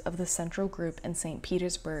 members of the Central Group in St.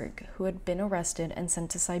 Petersburg, who had been arrested and sent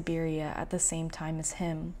to Siberia at the same time as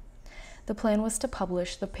him. The plan was to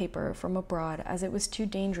publish the paper from abroad, as it was too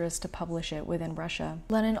dangerous to publish it within Russia.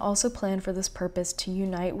 Lenin also planned for this purpose to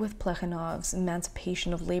unite with Plekhanov's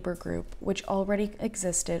Emancipation of Labor group, which already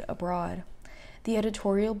existed abroad. The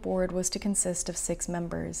editorial board was to consist of 6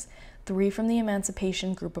 members, 3 from the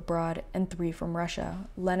Emancipation group abroad and 3 from Russia: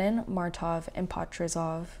 Lenin, Martov, and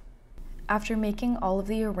Patrasov. After making all of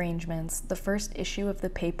the arrangements, the first issue of the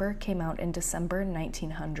paper came out in December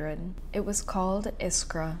 1900. It was called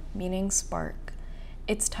Iskra, meaning spark.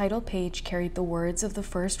 Its title page carried the words of the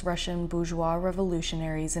first Russian bourgeois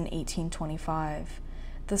revolutionaries in 1825.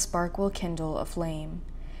 The spark will kindle a flame.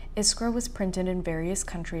 Iskra was printed in various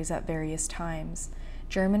countries at various times: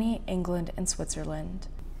 Germany, England, and Switzerland.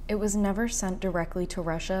 It was never sent directly to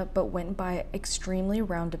Russia, but went by extremely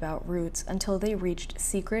roundabout routes until they reached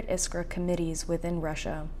secret Iskra committees within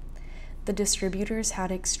Russia. The distributors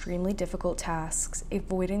had extremely difficult tasks,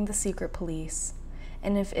 avoiding the secret police,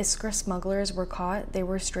 and if Iskra smugglers were caught, they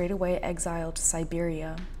were straightaway exiled to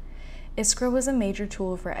Siberia. Iskra was a major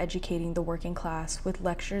tool for educating the working class, with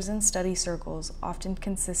lectures and study circles often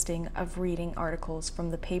consisting of reading articles from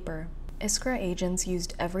the paper. Iskra agents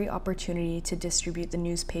used every opportunity to distribute the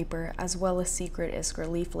newspaper, as well as secret Iskra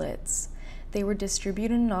leaflets. They were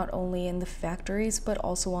distributed not only in the factories, but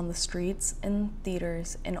also on the streets, in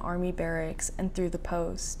theaters, in army barracks, and through the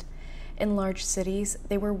post. In large cities,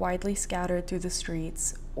 they were widely scattered through the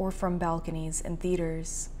streets, or from balconies and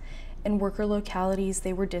theaters. In worker localities,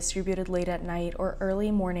 they were distributed late at night or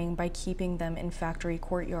early morning by keeping them in factory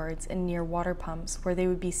courtyards and near water pumps, where they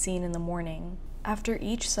would be seen in the morning. After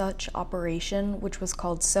each such operation, which was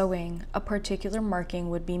called sewing, a particular marking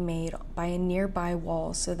would be made by a nearby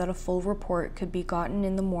wall so that a full report could be gotten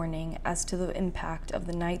in the morning as to the impact of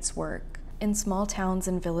the night's work. In small towns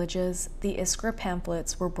and villages, the Iskra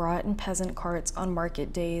pamphlets were brought in peasant carts on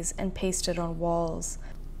market days and pasted on walls.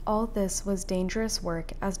 All this was dangerous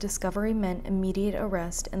work, as discovery meant immediate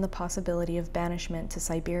arrest and the possibility of banishment to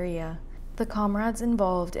Siberia. The comrades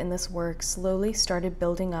involved in this work slowly started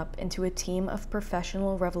building up into a team of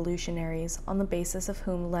professional revolutionaries, on the basis of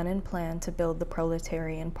whom Lenin planned to build the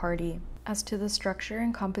proletarian party. As to the structure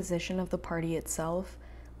and composition of the party itself,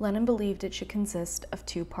 Lenin believed it should consist of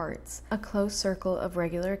 2 parts: a close circle of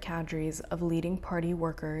regular cadres of leading party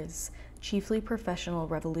workers, chiefly professional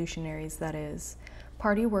revolutionaries, that is,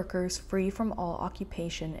 party workers free from all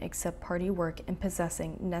occupation except party work and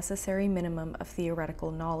possessing necessary minimum of theoretical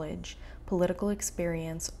knowledge, political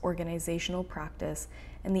experience, organizational practice,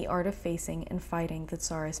 and the art of facing and fighting the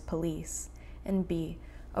Tsarist police; and B,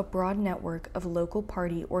 a broad network of local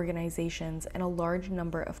party organizations and a large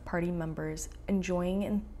number of party members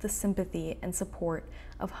enjoying the sympathy and support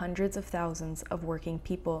of hundreds of thousands of working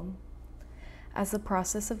people. As the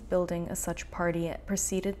process of building a such party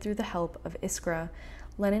proceeded through the help of Iskra,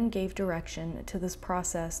 Lenin gave direction to this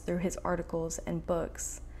process through his articles and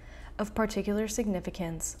books. Of particular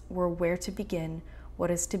significance were Where to Begin, What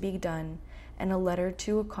is to be Done, and A Letter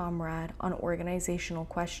to a Comrade on Organizational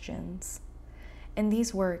Questions. In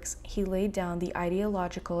these works, he laid down the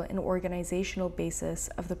ideological and organizational basis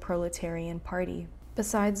of the proletarian party.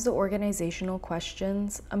 Besides the organizational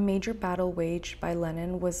questions, a major battle waged by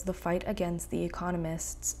Lenin was the fight against the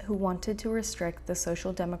economists, who wanted to restrict the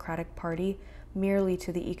Social Democratic Party merely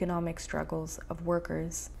to the economic struggles of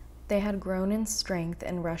workers. They had grown in strength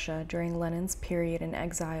in Russia during Lenin's period in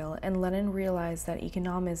exile, and Lenin realized that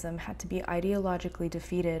economism had to be ideologically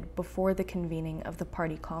defeated before the convening of the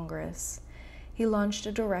Party Congress. He launched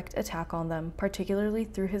a direct attack on them, particularly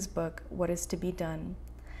through his book, What is to be Done.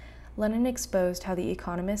 Lenin exposed how the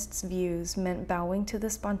economists' views meant bowing to the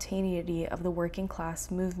spontaneity of the working class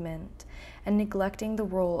movement and neglecting the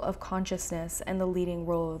role of consciousness and the leading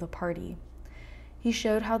role of the party. He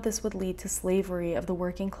showed how this would lead to slavery of the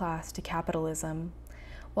working class to capitalism.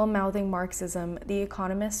 While mouthing Marxism, the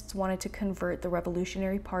economists wanted to convert the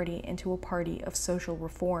Revolutionary Party into a party of social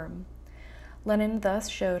reform. Lenin thus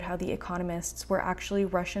showed how the economists were actually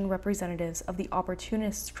Russian representatives of the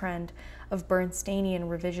opportunist trend of Bernsteinian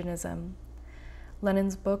revisionism.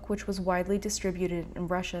 Lenin's book, which was widely distributed in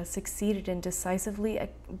Russia, succeeded in decisively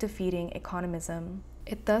defeating economism.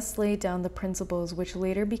 It thus laid down the principles which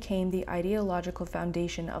later became the ideological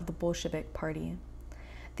foundation of the Bolshevik Party.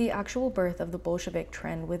 The actual birth of the Bolshevik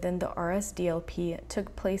trend within the RSDLP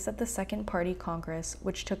took place at the Second Party Congress,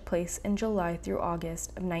 which took place in July through August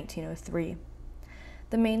of 1903.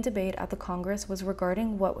 The main debate at the Congress was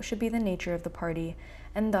regarding what should be the nature of the party,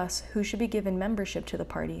 and thus who should be given membership to the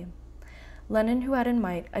party. Lenin, who had in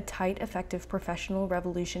mind a tight, effective, professional,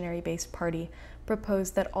 revolutionary-based party,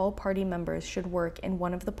 proposed that all party members should work in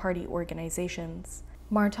one of the party organizations.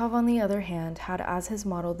 Martov, on the other hand, had as his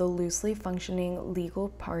model the loosely functioning legal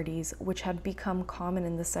parties which had become common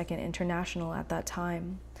in the Second International at that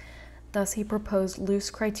time. Thus, he proposed loose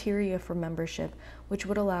criteria for membership, which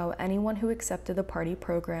would allow anyone who accepted the party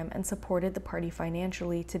program and supported the party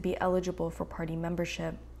financially to be eligible for party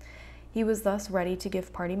membership. He was thus ready to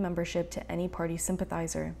give party membership to any party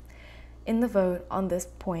sympathizer. In the vote on this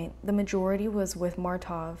point, the majority was with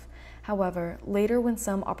Martov. However, later when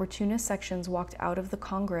some opportunist sections walked out of the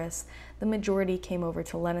Congress, the majority came over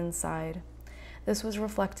to Lenin's side. This was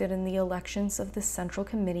reflected in the elections of the Central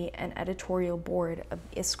Committee and Editorial Board of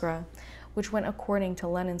Iskra, which went according to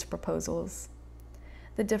Lenin's proposals.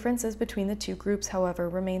 The differences between the two groups, however,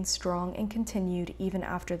 remained strong and continued even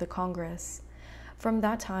after the Congress. From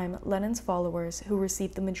that time, Lenin's followers, who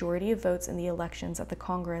received the majority of votes in the elections at the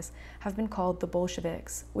Congress, have been called the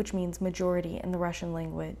Bolsheviks, which means majority in the Russian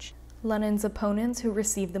language. Lenin's opponents, who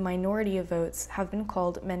received the minority of votes, have been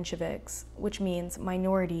called Mensheviks, which means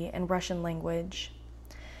minority in Russian language.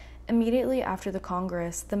 Immediately after the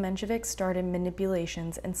Congress, the Mensheviks started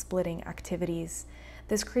manipulations and splitting activities.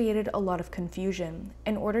 This created a lot of confusion.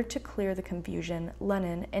 In order to clear the confusion,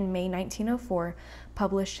 Lenin, in May 1904,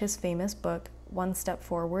 published his famous book, One Step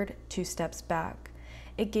Forward, Two Steps Back.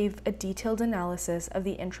 It gave a detailed analysis of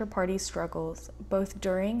the intra-party struggles, both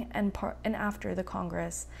during and after the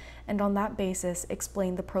Congress, and on that basis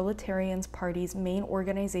explained the Proletarian Party's main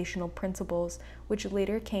organizational principles, which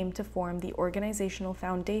later came to form the organizational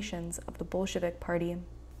foundations of the Bolshevik Party.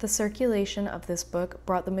 The circulation of this book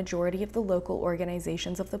brought the majority of the local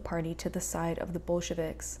organizations of the party to the side of the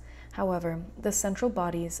Bolsheviks. However, the central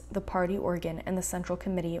bodies, the party organ, and the Central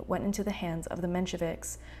Committee went into the hands of the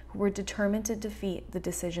Mensheviks, who were determined to defeat the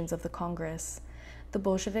decisions of the Congress. The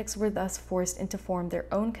Bolsheviks were thus forced into form their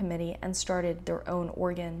own committee and started their own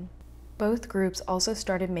organ. Both groups also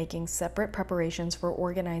started making separate preparations for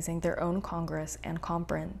organizing their own Congress and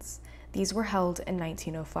conference. These were held in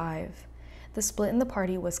 1905. The split in the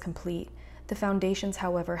party was complete. The foundations,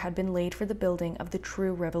 however, had been laid for the building of the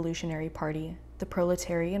true revolutionary party, the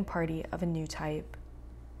proletarian party of a new type.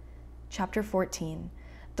 Chapter 14.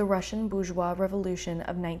 The Russian Bourgeois Revolution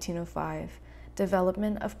of 1905.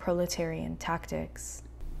 Development of proletarian tactics.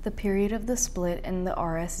 The period of the split in the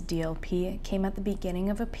RSDLP came at the beginning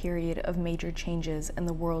of a period of major changes in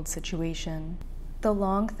the world situation. The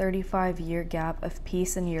long 35-year gap of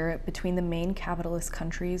peace in Europe between the main capitalist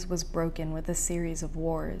countries was broken with a series of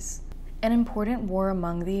wars. An important war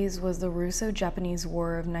among these was the Russo-Japanese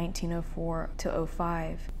War of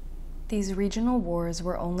 1904–05. These regional wars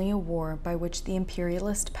were only a war by which the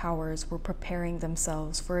imperialist powers were preparing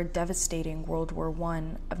themselves for a devastating World War I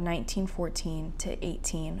of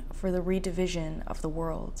 1914–18 for the redivision of the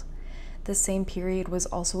world. The same period was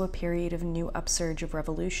also a period of new upsurge of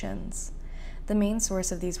revolutions. The main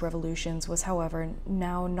source of these revolutions was, however,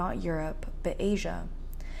 now not Europe, but Asia.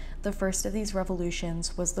 The first of these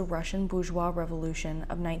revolutions was the Russian Bourgeois Revolution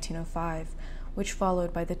of 1905, which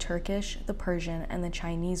followed by the Turkish, the Persian, and the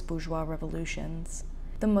Chinese bourgeois revolutions.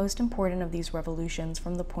 The most important of these revolutions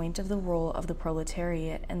from the point of the role of the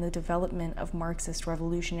proletariat and the development of Marxist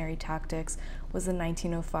revolutionary tactics was the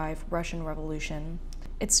 1905 Russian Revolution.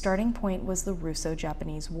 Its starting point was the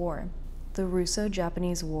Russo-Japanese War. The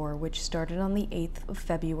Russo-Japanese War, which started on the 8th of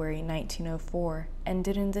February 1904,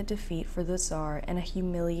 ended in the defeat for the Tsar and a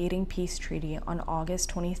humiliating peace treaty on August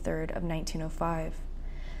 23rd of 1905.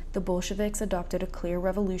 The Bolsheviks adopted a clear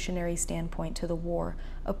revolutionary standpoint to the war,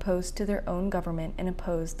 opposed to their own government and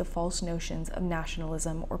opposed the false notions of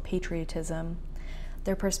nationalism or patriotism.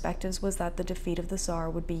 Their perspectives was that the defeat of the Tsar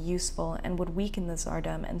would be useful and would weaken the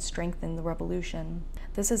Tsardom and strengthen the revolution.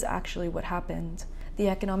 This is actually what happened. The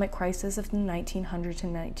economic crisis of 1900 to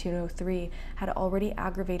 1903 had already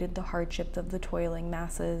aggravated the hardship of the toiling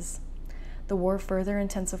masses. The war further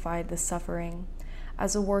intensified this suffering.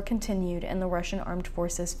 As the war continued and the Russian armed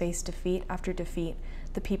forces faced defeat after defeat,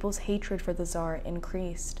 the people's hatred for the Tsar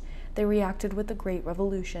increased. They reacted with the Great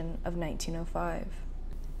Revolution of 1905.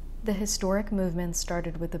 The historic movement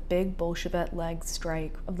started with a big Bolshevik-led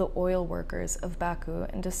strike of the oil workers of Baku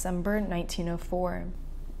in December 1904.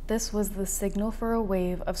 This was the signal for a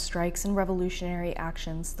wave of strikes and revolutionary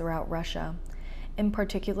actions throughout Russia. In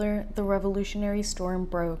particular, the revolutionary storm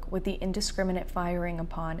broke with the indiscriminate firing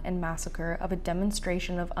upon and massacre of a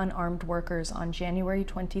demonstration of unarmed workers on January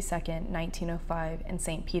 22, 1905, in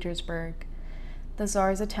St. Petersburg. The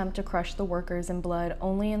Tsar's attempt to crush the workers in blood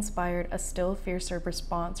only inspired a still fiercer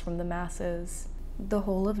response from the masses. The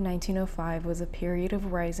whole of 1905 was a period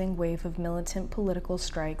of rising wave of militant political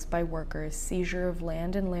strikes by workers, seizure of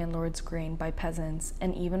land and landlords' grain by peasants,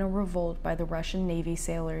 and even a revolt by the Russian Navy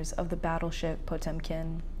sailors of the battleship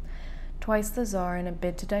Potemkin. Twice the Tsar, in a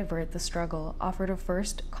bid to divert the struggle, offered a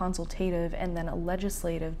first consultative and then a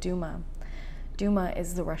legislative Duma. Duma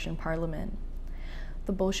is the Russian parliament.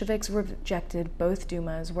 The Bolsheviks rejected both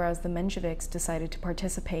Dumas, whereas the Mensheviks decided to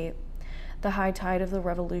participate. The high tide of the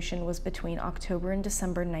revolution was between October and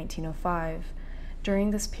December 1905. During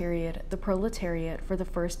this period, the proletariat, for the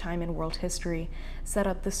first time in world history, set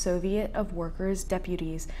up the Soviet of Workers'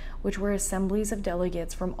 Deputies, which were assemblies of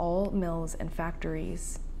delegates from all mills and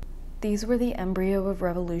factories. These were the embryo of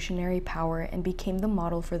revolutionary power and became the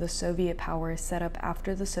model for the Soviet power set up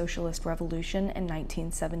after the Socialist Revolution in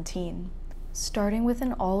 1917. Starting with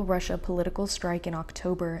an all-Russia political strike in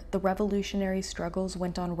October, the revolutionary struggles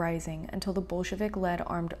went on rising until the Bolshevik-led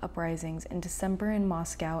armed uprisings in December in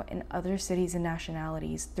Moscow and other cities and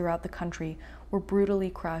nationalities throughout the country were brutally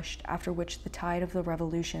crushed, after which the tide of the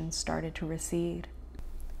revolution started to recede.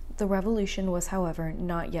 The revolution was, however,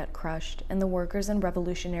 not yet crushed, and the workers and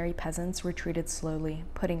revolutionary peasants retreated slowly,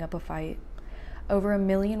 putting up a fight. Over 1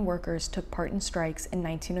 million workers took part in strikes in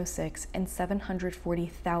 1906 and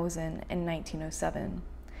 740,000 in 1907.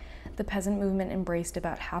 The peasant movement embraced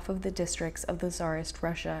about half of the districts of the Tsarist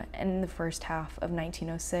Russia in the first half of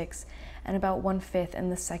 1906 and about 1/5 in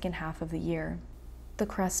the second half of the year. The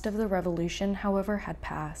crest of the revolution, however, had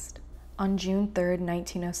passed. On June 3,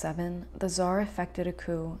 1907, the Tsar effected a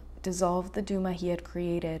coup, dissolved the Duma he had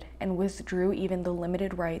created, and withdrew even the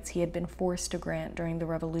limited rights he had been forced to grant during the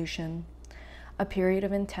revolution. A period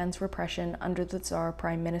of intense repression under the Tsar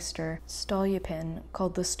Prime Minister Stolypin,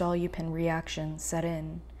 called the Stolypin Reaction, set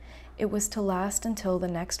in. It was to last until the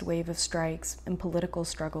next wave of strikes and political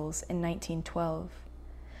struggles in 1912.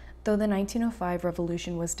 Though the 1905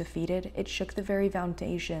 revolution was defeated, it shook the very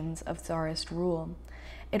foundations of Tsarist rule.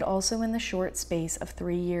 It also, in the short space of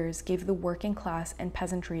 3 years, gave the working class and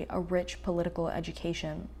peasantry a rich political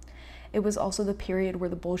education. It was also the period where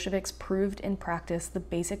the Bolsheviks proved in practice the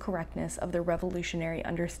basic correctness of their revolutionary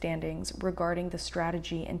understandings regarding the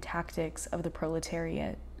strategy and tactics of the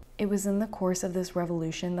proletariat. It was in the course of this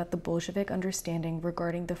revolution that the Bolshevik understanding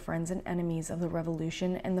regarding the friends and enemies of the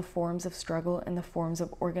revolution and the forms of struggle and the forms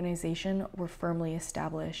of organization were firmly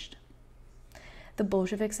established. The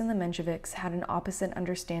Bolsheviks and the Mensheviks had an opposite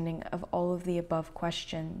understanding of all of the above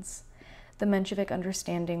questions. The Menshevik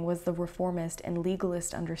understanding was the reformist and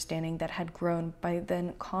legalist understanding that had grown by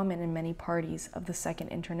then common in many parties of the Second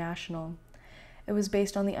International. It was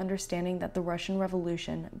based on the understanding that the Russian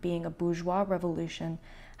Revolution, being a bourgeois revolution,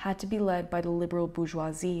 had to be led by the liberal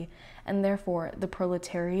bourgeoisie, and therefore the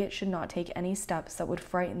proletariat should not take any steps that would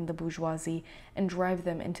frighten the bourgeoisie and drive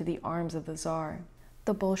them into the arms of the Tsar.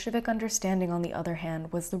 The Bolshevik understanding, on the other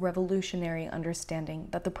hand, was the revolutionary understanding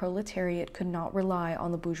that the proletariat could not rely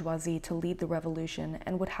on the bourgeoisie to lead the revolution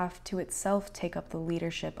and would have to itself take up the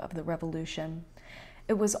leadership of the revolution.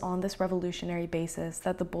 It was on this revolutionary basis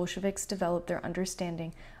that the Bolsheviks developed their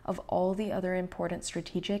understanding of all the other important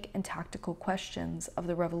strategic and tactical questions of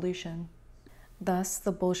the revolution. Thus,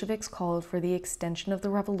 the Bolsheviks called for the extension of the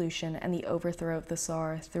revolution and the overthrow of the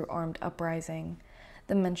Tsar through armed uprising.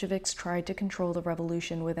 The Mensheviks tried to control the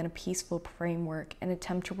revolution within a peaceful framework and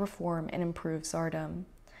attempt to reform and improve Tsardom.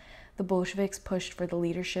 The Bolsheviks pushed for the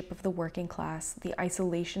leadership of the working class, the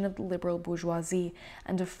isolation of the liberal bourgeoisie,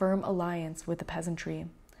 and a firm alliance with the peasantry.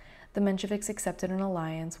 The Mensheviks accepted an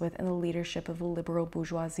alliance with and the leadership of the liberal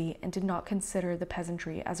bourgeoisie and did not consider the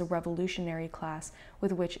peasantry as a revolutionary class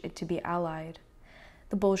with which it to be allied.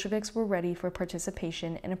 The Bolsheviks were ready for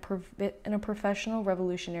participation in a professional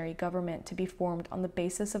revolutionary government to be formed on the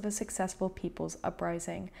basis of a successful people's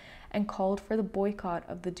uprising, and called for the boycott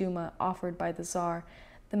of the Duma offered by the Tsar.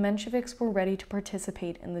 The Mensheviks were ready to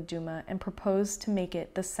participate in the Duma and proposed to make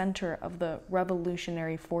it the center of the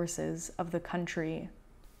revolutionary forces of the country.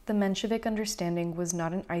 The Menshevik understanding was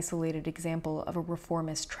not an isolated example of a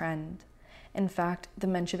reformist trend. In fact, the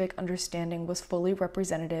Menshevik understanding was fully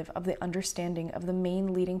representative of the understanding of the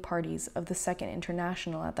main leading parties of the Second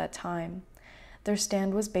International at that time. Their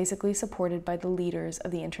stand was basically supported by the leaders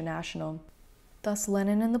of the International. Thus,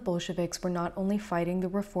 Lenin and the Bolsheviks were not only fighting the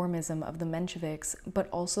reformism of the Mensheviks, but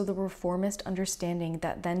also the reformist understanding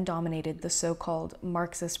that then dominated the so-called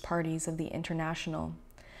Marxist parties of the International.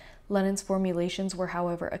 Lenin's formulations were,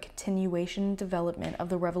 however, a continuation and development of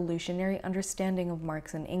the revolutionary understanding of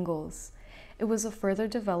Marx and Engels. It was a further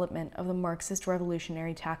development of the Marxist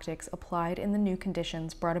revolutionary tactics applied in the new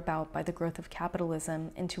conditions brought about by the growth of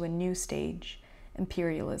capitalism into a new stage,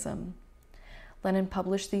 imperialism. Lenin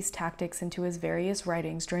published these tactics into his various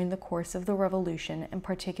writings during the course of the revolution, and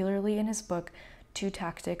particularly in his book, Two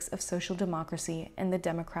Tactics of Social Democracy and the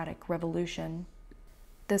Democratic Revolution.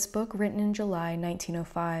 This book, written in July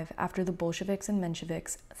 1905, after the Bolsheviks and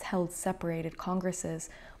Mensheviks held separated congresses,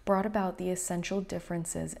 brought about the essential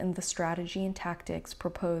differences in the strategy and tactics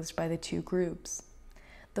proposed by the two groups.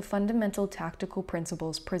 The fundamental tactical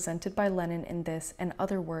principles presented by Lenin in this and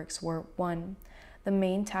other works were: 1. The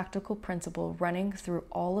main tactical principle running through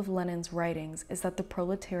all of Lenin's writings is that the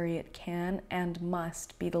proletariat can and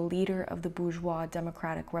must be the leader of the bourgeois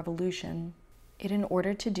democratic revolution. In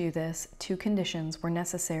order to do this, two conditions were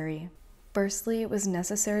necessary. Firstly, it was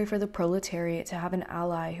necessary for the proletariat to have an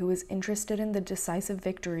ally who was interested in the decisive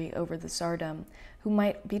victory over the Tsardom, who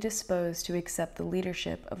might be disposed to accept the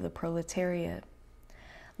leadership of the proletariat.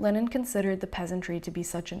 Lenin considered the peasantry to be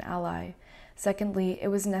such an ally. Secondly, it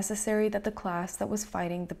was necessary that the class that was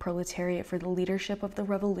fighting the proletariat for the leadership of the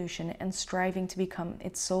revolution and striving to become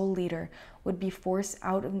its sole leader would be forced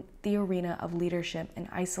out of the arena of leadership and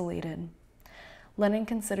isolated. Lenin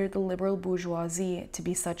considered the liberal bourgeoisie to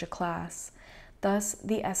be such a class. Thus,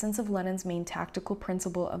 the essence of Lenin's main tactical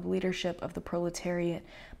principle of leadership of the proletariat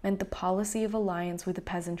meant the policy of alliance with the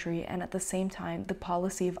peasantry and at the same time the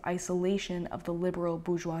policy of isolation of the liberal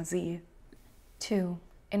bourgeoisie. 2.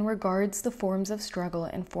 In regards to forms of struggle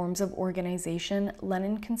and forms of organization,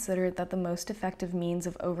 Lenin considered that the most effective means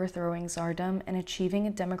of overthrowing Tsardom and achieving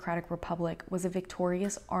a democratic republic was a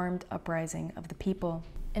victorious armed uprising of the people.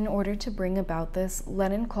 In order to bring about this,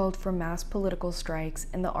 Lenin called for mass political strikes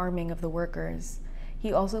and the arming of the workers.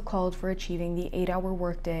 He also called for achieving the 8-hour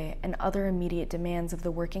workday and other immediate demands of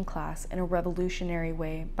the working class in a revolutionary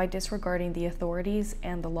way by disregarding the authorities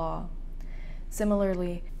and the law.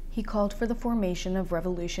 Similarly, he called for the formation of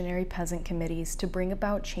revolutionary peasant committees to bring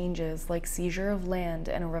about changes like seizure of land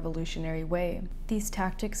in a revolutionary way. These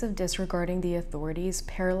tactics of disregarding the authorities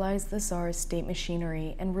paralyzed the Tsar's state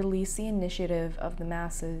machinery and released the initiative of the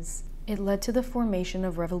masses. It led to the formation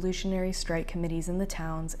of revolutionary strike committees in the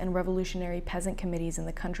towns and revolutionary peasant committees in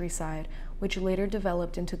the countryside, which later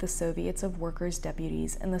developed into the Soviets of Workers'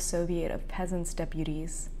 Deputies and the Soviet of Peasants'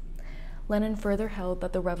 Deputies. Lenin further held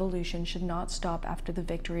that the revolution should not stop after the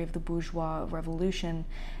victory of the bourgeois revolution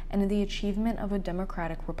and in the achievement of a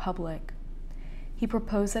democratic republic. He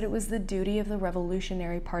proposed that it was the duty of the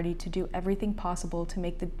Revolutionary Party to do everything possible to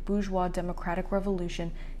make the bourgeois democratic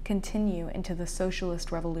revolution continue into the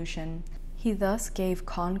socialist revolution. He thus gave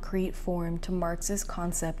concrete form to Marx's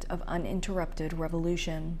concept of uninterrupted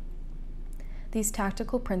revolution. These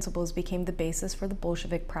tactical principles became the basis for the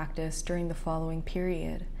Bolshevik practice during the following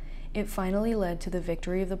period. It finally led to the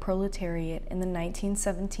victory of the proletariat in the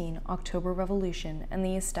 1917 October Revolution and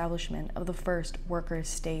the establishment of the first workers'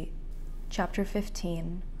 state. Chapter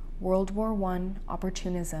 15: World War I: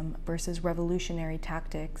 Opportunism versus Revolutionary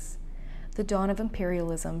Tactics. The dawn of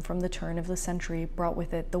imperialism from the turn of the century brought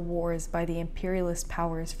with it the wars by the imperialist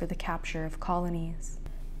powers for the capture of colonies.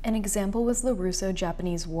 An example was the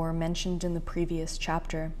Russo-Japanese War mentioned in the previous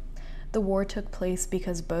chapter. The war took place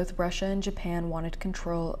because both Russia and Japan wanted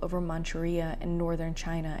control over Manchuria and northern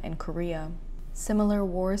China and Korea. Similar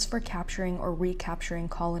wars for capturing or recapturing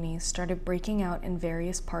colonies started breaking out in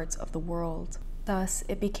various parts of the world. Thus,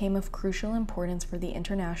 it became of crucial importance for the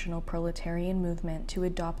international proletarian movement to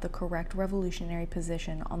adopt the correct revolutionary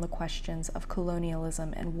position on the questions of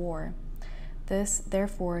colonialism and war. This,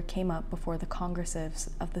 therefore, came up before the congresses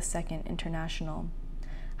of the Second International.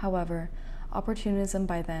 However, opportunism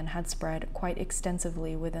by then had spread quite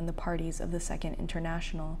extensively within the parties of the Second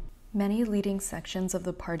International. Many leading sections of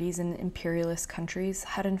the parties in imperialist countries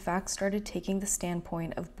had in fact started taking the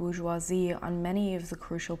standpoint of bourgeoisie on many of the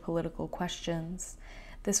crucial political questions.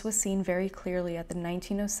 This was seen very clearly at the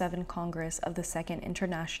 1907 Congress of the Second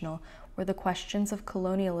International, where the questions of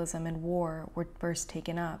colonialism and war were first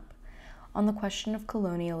taken up. On the question of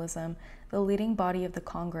colonialism, the leading body of the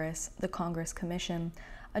Congress Commission,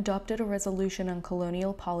 adopted a resolution on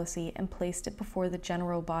colonial policy and placed it before the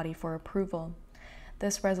general body for approval.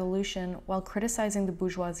 This resolution, while criticizing the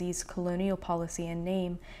bourgeoisie's colonial policy in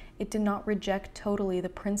name, it did not reject totally the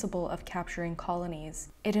principle of capturing colonies.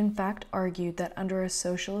 It in fact argued that under a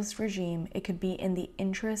socialist regime, it could be in the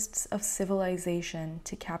interests of civilization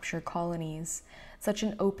to capture colonies. Such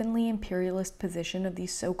an openly imperialist position of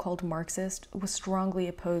these so-called Marxists was strongly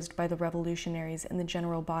opposed by the revolutionaries in the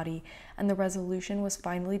general body, and the resolution was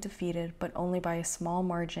finally defeated, but only by a small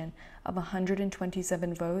margin of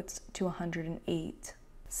 127 votes to 108.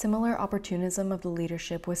 Similar opportunism of the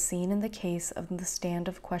leadership was seen in the case of the stand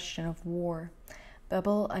of question of war.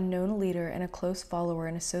 Bebel, a known leader and a close follower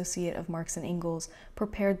and associate of Marx and Engels,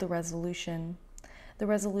 prepared the resolution. The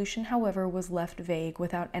resolution, however, was left vague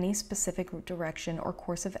without any specific direction or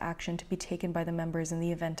course of action to be taken by the members in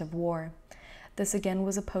the event of war. This again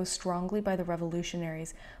was opposed strongly by the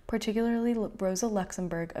revolutionaries, particularly Rosa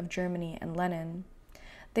Luxemburg of Germany and Lenin.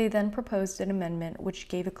 They then proposed an amendment which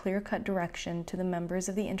gave a clear-cut direction to the members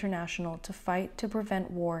of the International to fight to prevent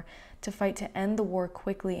war, to fight to end the war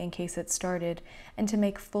quickly in case it started, and to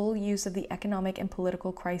make full use of the economic and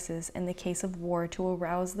political crisis in the case of war to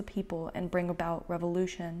arouse the people and bring about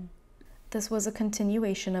revolution. This was a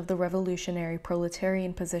continuation of the revolutionary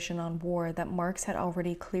proletarian position on war that Marx had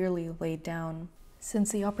already clearly laid down.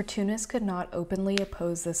 Since the opportunists could not openly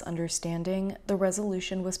oppose this understanding, the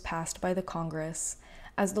resolution was passed by the Congress.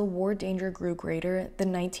 As the war danger grew greater, the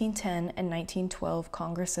 1910 and 1912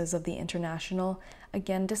 Congresses of the International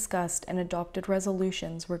again discussed and adopted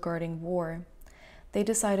resolutions regarding war. They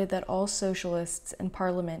decided that all socialists in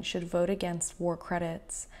Parliament should vote against war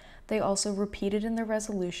credits. They also repeated in their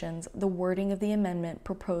resolutions the wording of the amendment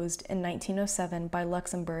proposed in 1907 by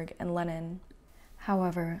Luxemburg and Lenin.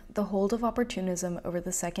 However, the hold of opportunism over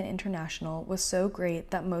the Second International was so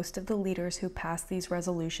great that most of the leaders who passed these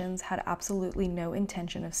resolutions had absolutely no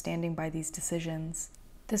intention of standing by these decisions.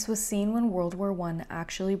 This was seen when World War I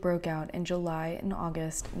actually broke out in July and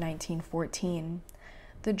August 1914.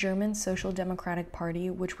 The German Social Democratic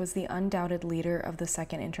Party, which was the undoubted leader of the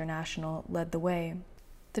Second International, led the way.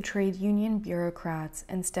 The trade union bureaucrats,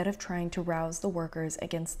 instead of trying to rouse the workers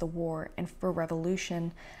against the war and for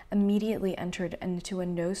revolution, immediately entered into a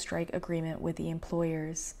no-strike agreement with the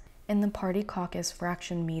employers. In the party caucus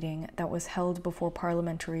fraction meeting that was held before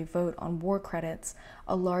parliamentary vote on war credits,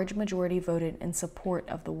 a large majority voted in support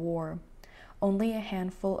of the war. Only a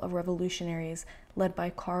handful of revolutionaries, led by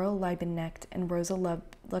Karl Liebknecht and Rosa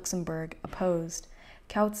Luxemburg, opposed.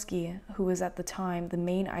 Kautsky, who was at the time the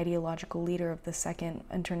main ideological leader of the Second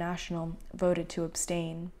International, voted to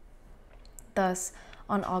abstain. Thus,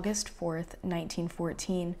 on August 4,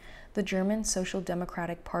 1914, the German Social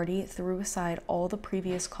Democratic Party threw aside all the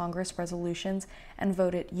previous Congress resolutions and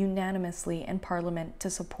voted unanimously in Parliament to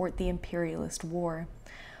support the imperialist war.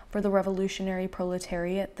 For the revolutionary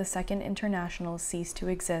proletariat, the Second International ceased to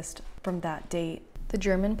exist from that date. The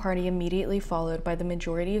German party immediately followed by the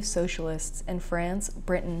majority of socialists in France,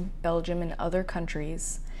 Britain, Belgium, and other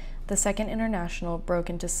countries. The Second International broke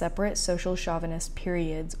into separate social chauvinist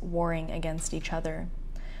periods, warring against each other.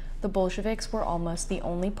 The Bolsheviks were almost the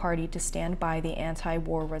only party to stand by the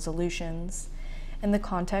anti-war resolutions. In the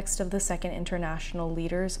context of the Second International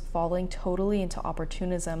leaders falling totally into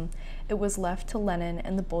opportunism, it was left to Lenin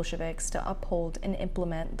and the Bolsheviks to uphold and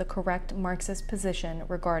implement the correct Marxist position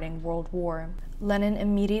regarding world war. Lenin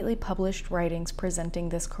immediately published writings presenting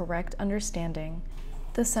this correct understanding.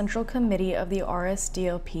 The Central Committee of the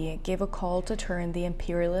RSDLP gave a call to turn the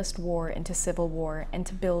imperialist war into civil war and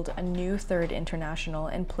to build a new Third International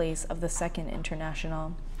in place of the Second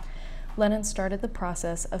International. Lenin started the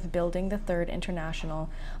process of building the Third International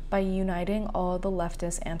by uniting all the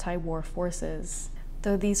leftist anti-war forces.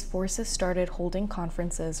 Though these forces started holding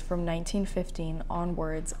conferences from 1915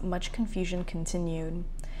 onwards, much confusion continued.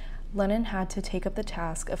 Lenin had to take up the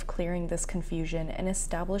task of clearing this confusion and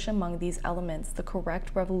establish among these elements the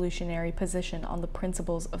correct revolutionary position on the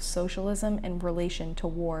principles of socialism in relation to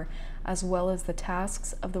war, as well as the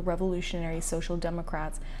tasks of the revolutionary social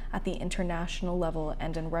democrats at the international level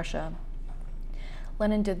and in Russia.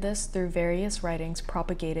 Lenin did this through various writings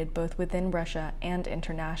propagated both within Russia and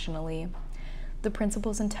internationally. The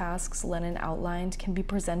principles and tasks Lenin outlined can be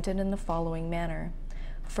presented in the following manner.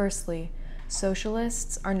 Firstly,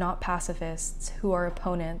 socialists are not pacifists who are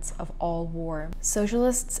opponents of all war.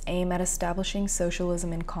 Socialists aim at establishing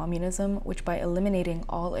socialism and communism, which by eliminating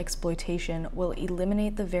all exploitation will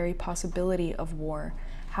eliminate the very possibility of war.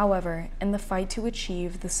 However, in the fight to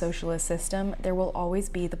achieve the socialist system, there will always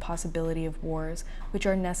be the possibility of wars, which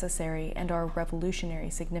are necessary and are of revolutionary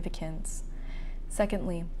significance.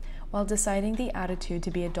 Secondly, while deciding the attitude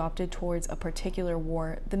to be adopted towards a particular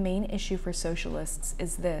war, the main issue for socialists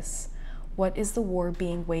is this: what is the war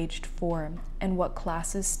being waged for, and what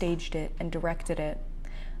classes staged it and directed it?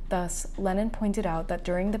 Thus, Lenin pointed out that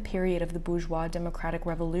during the period of the bourgeois democratic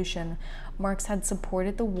revolution, Marx had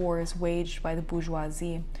supported the wars waged by the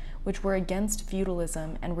bourgeoisie, which were against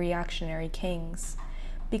feudalism and reactionary kings.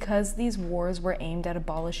 Because these wars were aimed at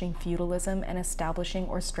abolishing feudalism and establishing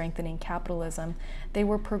or strengthening capitalism, they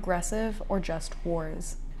were progressive or just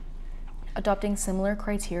wars. Adopting similar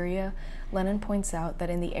criteria, Lenin points out that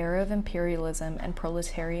in the era of imperialism and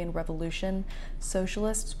proletarian revolution,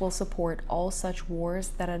 socialists will support all such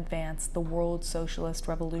wars that advance the world socialist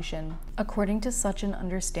revolution. According to such an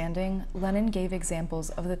understanding, Lenin gave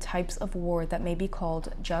examples of the types of war that may be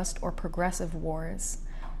called just or progressive wars.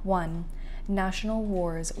 1. National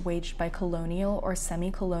wars waged by colonial or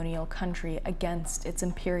semi-colonial country against its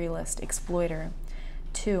imperialist exploiter.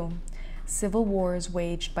 2. Civil wars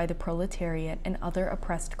waged by the proletariat and other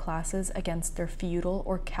oppressed classes against their feudal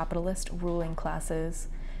or capitalist ruling classes.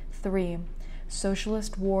 3.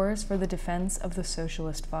 Socialist wars for the defense of the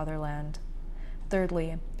socialist fatherland.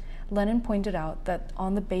 Thirdly, Lenin pointed out that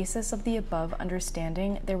on the basis of the above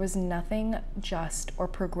understanding, there was nothing just or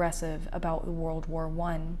progressive about World War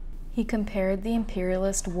I. He compared the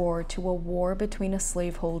imperialist war to a war between a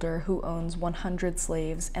slaveholder who owns 100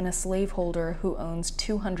 slaves and a slaveholder who owns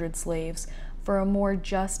 200 slaves for a more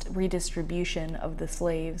just redistribution of the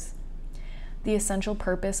slaves. The essential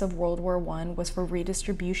purpose of World War I was for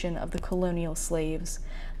redistribution of the colonial slaves.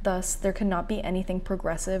 Thus, there could not be anything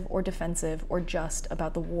progressive or defensive or just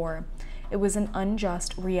about the war. It was an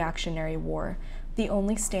unjust reactionary war. The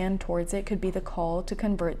only stand towards it could be the call to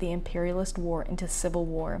convert the imperialist war into civil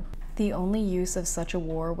war. The only use of such a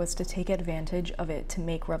war was to take advantage of it to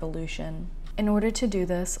make revolution. In order to do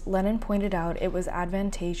this, Lenin pointed out it was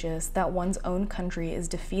advantageous that one's own country is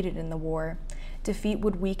defeated in the war. Defeat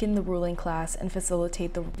would weaken the ruling class and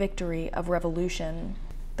facilitate the victory of revolution.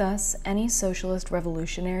 Thus, any socialist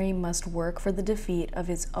revolutionary must work for the defeat of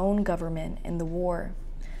his own government in the war.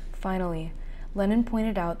 Finally, Lenin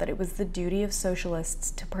pointed out that it was the duty of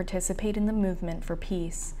socialists to participate in the movement for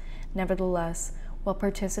peace. Nevertheless, while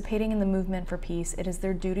participating in the movement for peace, it is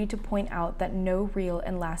their duty to point out that no real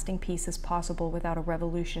and lasting peace is possible without a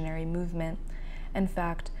revolutionary movement. In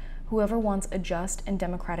fact, whoever wants a just and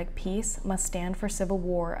democratic peace must stand for civil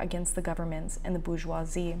war against the governments and the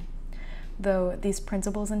bourgeoisie. Though these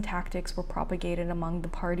principles and tactics were propagated among the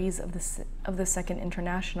parties of the Second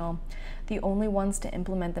International, the only ones to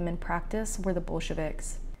implement them in practice were the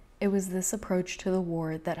Bolsheviks. It was this approach to the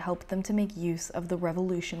war that helped them to make use of the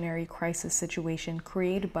revolutionary crisis situation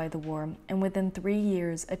created by the war, and within 3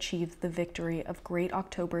 years achieved the victory of Great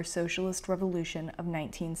October Socialist Revolution of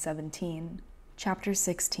 1917. Chapter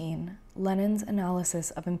 16. Lenin's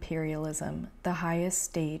Analysis of Imperialism, the Highest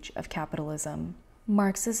Stage of Capitalism.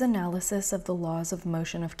 Marx's analysis of the laws of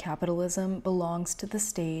motion of capitalism belongs to the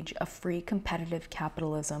stage of free competitive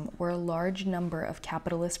capitalism, where a large number of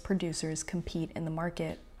capitalist producers compete in the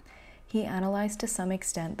market. He analyzed to some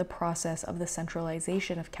extent the process of the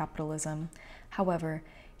centralization of capitalism. However,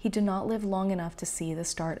 he did not live long enough to see the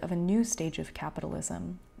start of a new stage of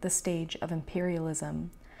capitalism, the stage of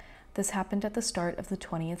imperialism. This happened at the start of the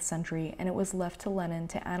 20th century, and it was left to Lenin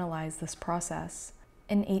to analyze this process.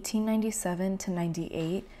 In 1897 to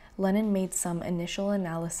 98, Lenin made some initial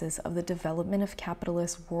analysis of the development of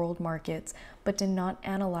capitalist world markets, but did not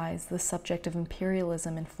analyze the subject of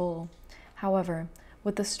imperialism in full. However,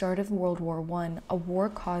 with the start of World War I, a war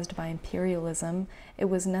caused by imperialism, it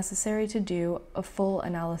was necessary to do a full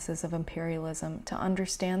analysis of imperialism to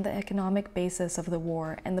understand the economic basis of the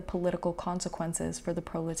war and the political consequences for the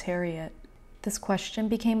proletariat. This question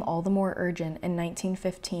became all the more urgent in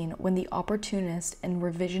 1915 when the opportunist and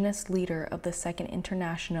revisionist leader of the Second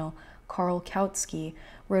International, Karl Kautsky,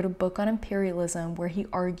 wrote a book on imperialism where he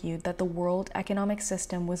argued that the world economic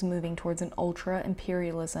system was moving towards an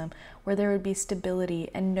ultra-imperialism where there would be stability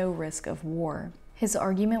and no risk of war. His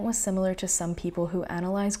argument was similar to some people who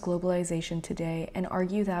analyze globalization today and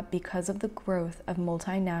argue that because of the growth of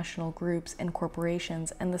multinational groups and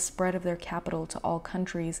corporations and the spread of their capital to all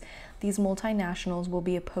countries, these multinationals will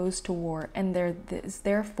be opposed to war and there is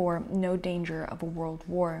therefore no danger of a world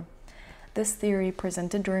war. This theory,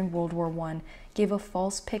 presented during World War I, gave a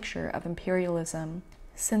false picture of imperialism.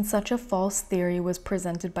 Since such a false theory was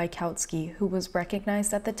presented by Kautsky, who was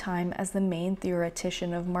recognized at the time as the main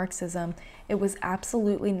theoretician of Marxism, it was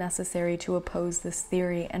absolutely necessary to oppose this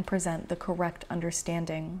theory and present the correct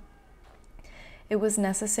understanding. It was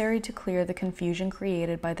necessary to clear the confusion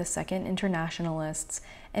created by the Second Internationalists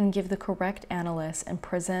and give the correct analysis and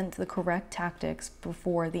present the correct tactics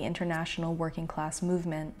before the international working class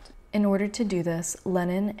movement. In order to do this,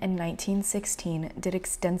 Lenin in 1916 did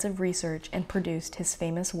extensive research and produced his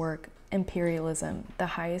famous work, Imperialism, the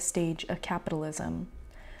Highest Stage of Capitalism.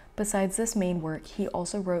 Besides this main work, he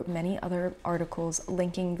also wrote many other articles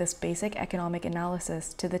linking this basic economic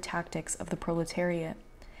analysis to the tactics of the proletariat.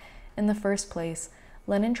 In the first place,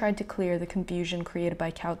 Lenin tried to clear the confusion created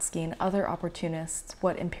by Kautsky and other opportunists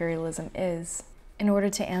what imperialism is. In order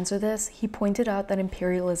to answer this, he pointed out that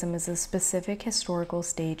imperialism is a specific historical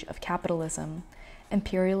stage of capitalism.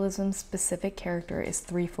 Imperialism's specific character is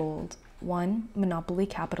threefold. 1. Monopoly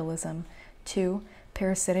capitalism. 2.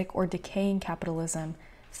 Parasitic or decaying capitalism.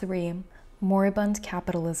 3. Moribund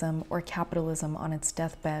capitalism, or capitalism on its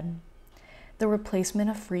deathbed. The replacement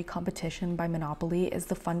of free competition by monopoly is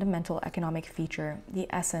the fundamental economic feature, the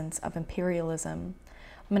essence of imperialism.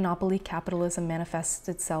 Monopoly capitalism manifests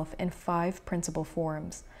itself in 5 principal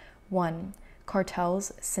forms. 1.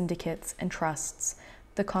 Cartels, syndicates, and trusts.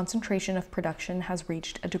 The concentration of production has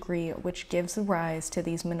reached a degree which gives rise to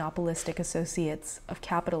these monopolistic associates of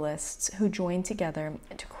capitalists who join together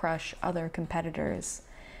to crush other competitors.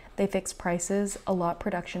 They fix prices, allot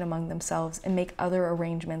production among themselves, and make other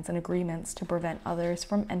arrangements and agreements to prevent others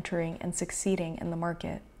from entering and succeeding in the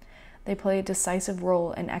market. They play a decisive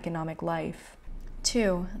role in economic life.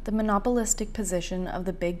 2. The monopolistic position of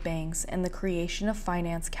the big banks and the creation of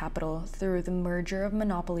finance capital through the merger of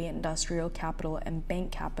monopoly industrial capital and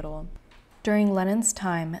bank capital. During Lenin's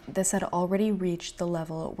time, this had already reached the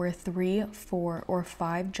level where 3, 4, or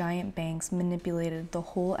 5 giant banks manipulated the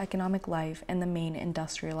whole economic life in the main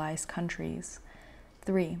industrialized countries.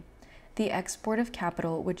 3. The export of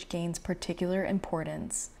capital, which gains particular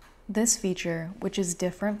importance. This feature, which is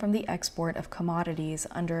different from the export of commodities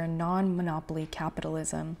under a non-monopoly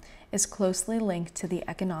capitalism, is closely linked to the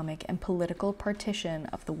economic and political partition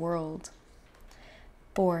of the world.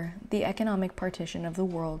 4. The economic partition of the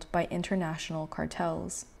world by international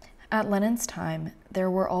cartels. At Lenin's time,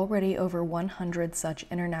 there were already over 100 such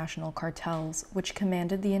international cartels, which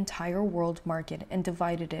commanded the entire world market and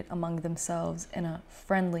divided it among themselves in a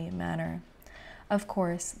friendly manner. Of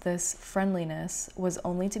course, this friendliness was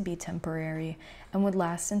only to be temporary and would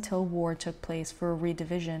last until war took place for a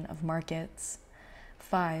redivision of markets.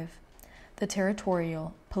 5. The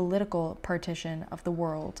territorial, political partition of the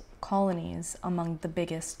world, colonies among the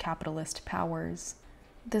biggest capitalist powers.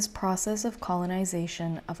 This process of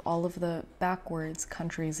colonization of all of the backwards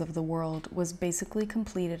countries of the world was basically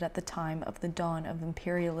completed at the time of the dawn of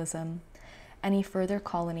imperialism. Any further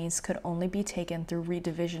colonies could only be taken through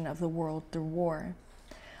redivision of the world through war.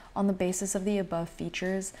 On the basis of the above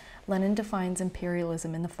features, Lenin defines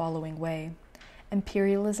imperialism in the following way.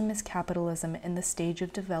 Imperialism is capitalism in the stage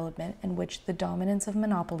of development in which the dominance of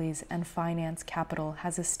monopolies and finance capital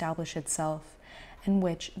has established itself, in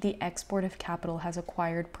which the export of capital has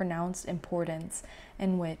acquired pronounced importance,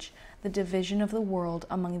 in which the division of the world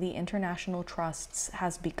among the international trusts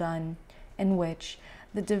has begun, in which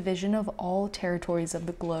the division of all territories of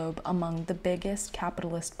the globe among the biggest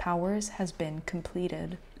capitalist powers has been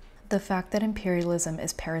completed. The fact that imperialism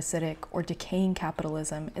is parasitic or decaying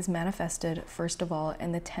capitalism is manifested, first of all,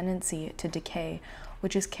 in the tendency to decay,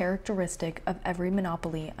 which is characteristic of every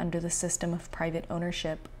monopoly under the system of private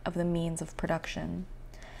ownership of the means of production.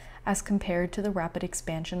 As compared to the rapid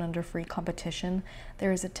expansion under free competition,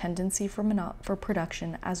 there is a tendency for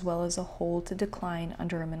production as well as a whole to decline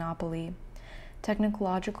under a monopoly.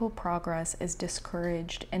 Technological progress is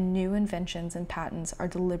discouraged and new inventions and patents are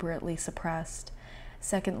deliberately suppressed.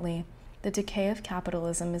 Secondly, the decay of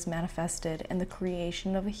capitalism is manifested in the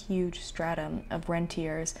creation of a huge stratum of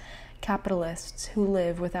rentiers, capitalists who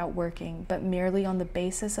live without working but merely on the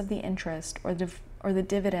basis of the interest or the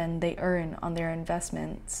dividend they earn on their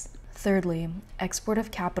investments. Thirdly, export of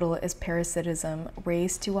capital is parasitism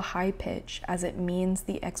raised to a high pitch, as it means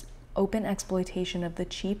the open exploitation of the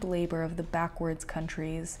cheap labor of the backwards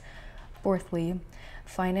countries. Fourthly,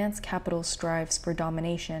 finance capital strives for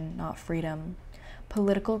domination, not freedom.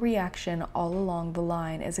 Political reaction all along the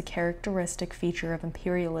line is a characteristic feature of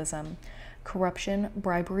imperialism. Corruption,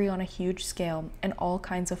 bribery on a huge scale, and all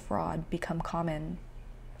kinds of fraud become common.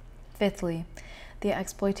 Fifthly, the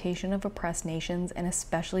exploitation of oppressed nations, and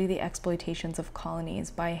especially the exploitations of colonies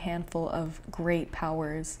by a handful of great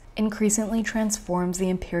powers, increasingly transforms the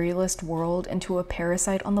imperialist world into a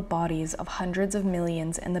parasite on the bodies of hundreds of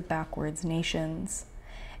millions in the backwards nations.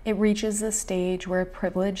 It reaches the stage where a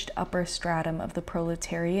privileged upper stratum of the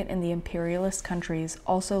proletariat in the imperialist countries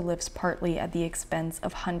also lives partly at the expense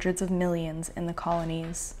of hundreds of millions in the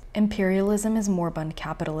colonies. Imperialism is moribund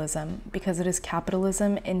capitalism because it is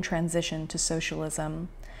capitalism in transition to socialism.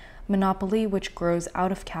 Monopoly, which grows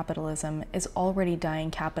out of capitalism, is already dying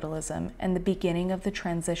capitalism and the beginning of the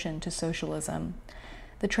transition to socialism.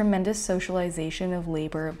 The tremendous socialization of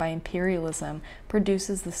labor by imperialism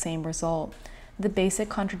produces the same result. The basic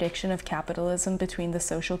contradiction of capitalism between the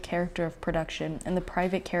social character of production and the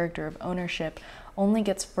private character of ownership only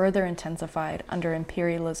gets further intensified under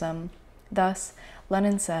imperialism. Thus,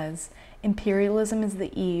 Lenin says, imperialism is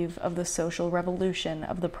the eve of the social revolution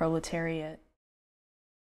of the proletariat.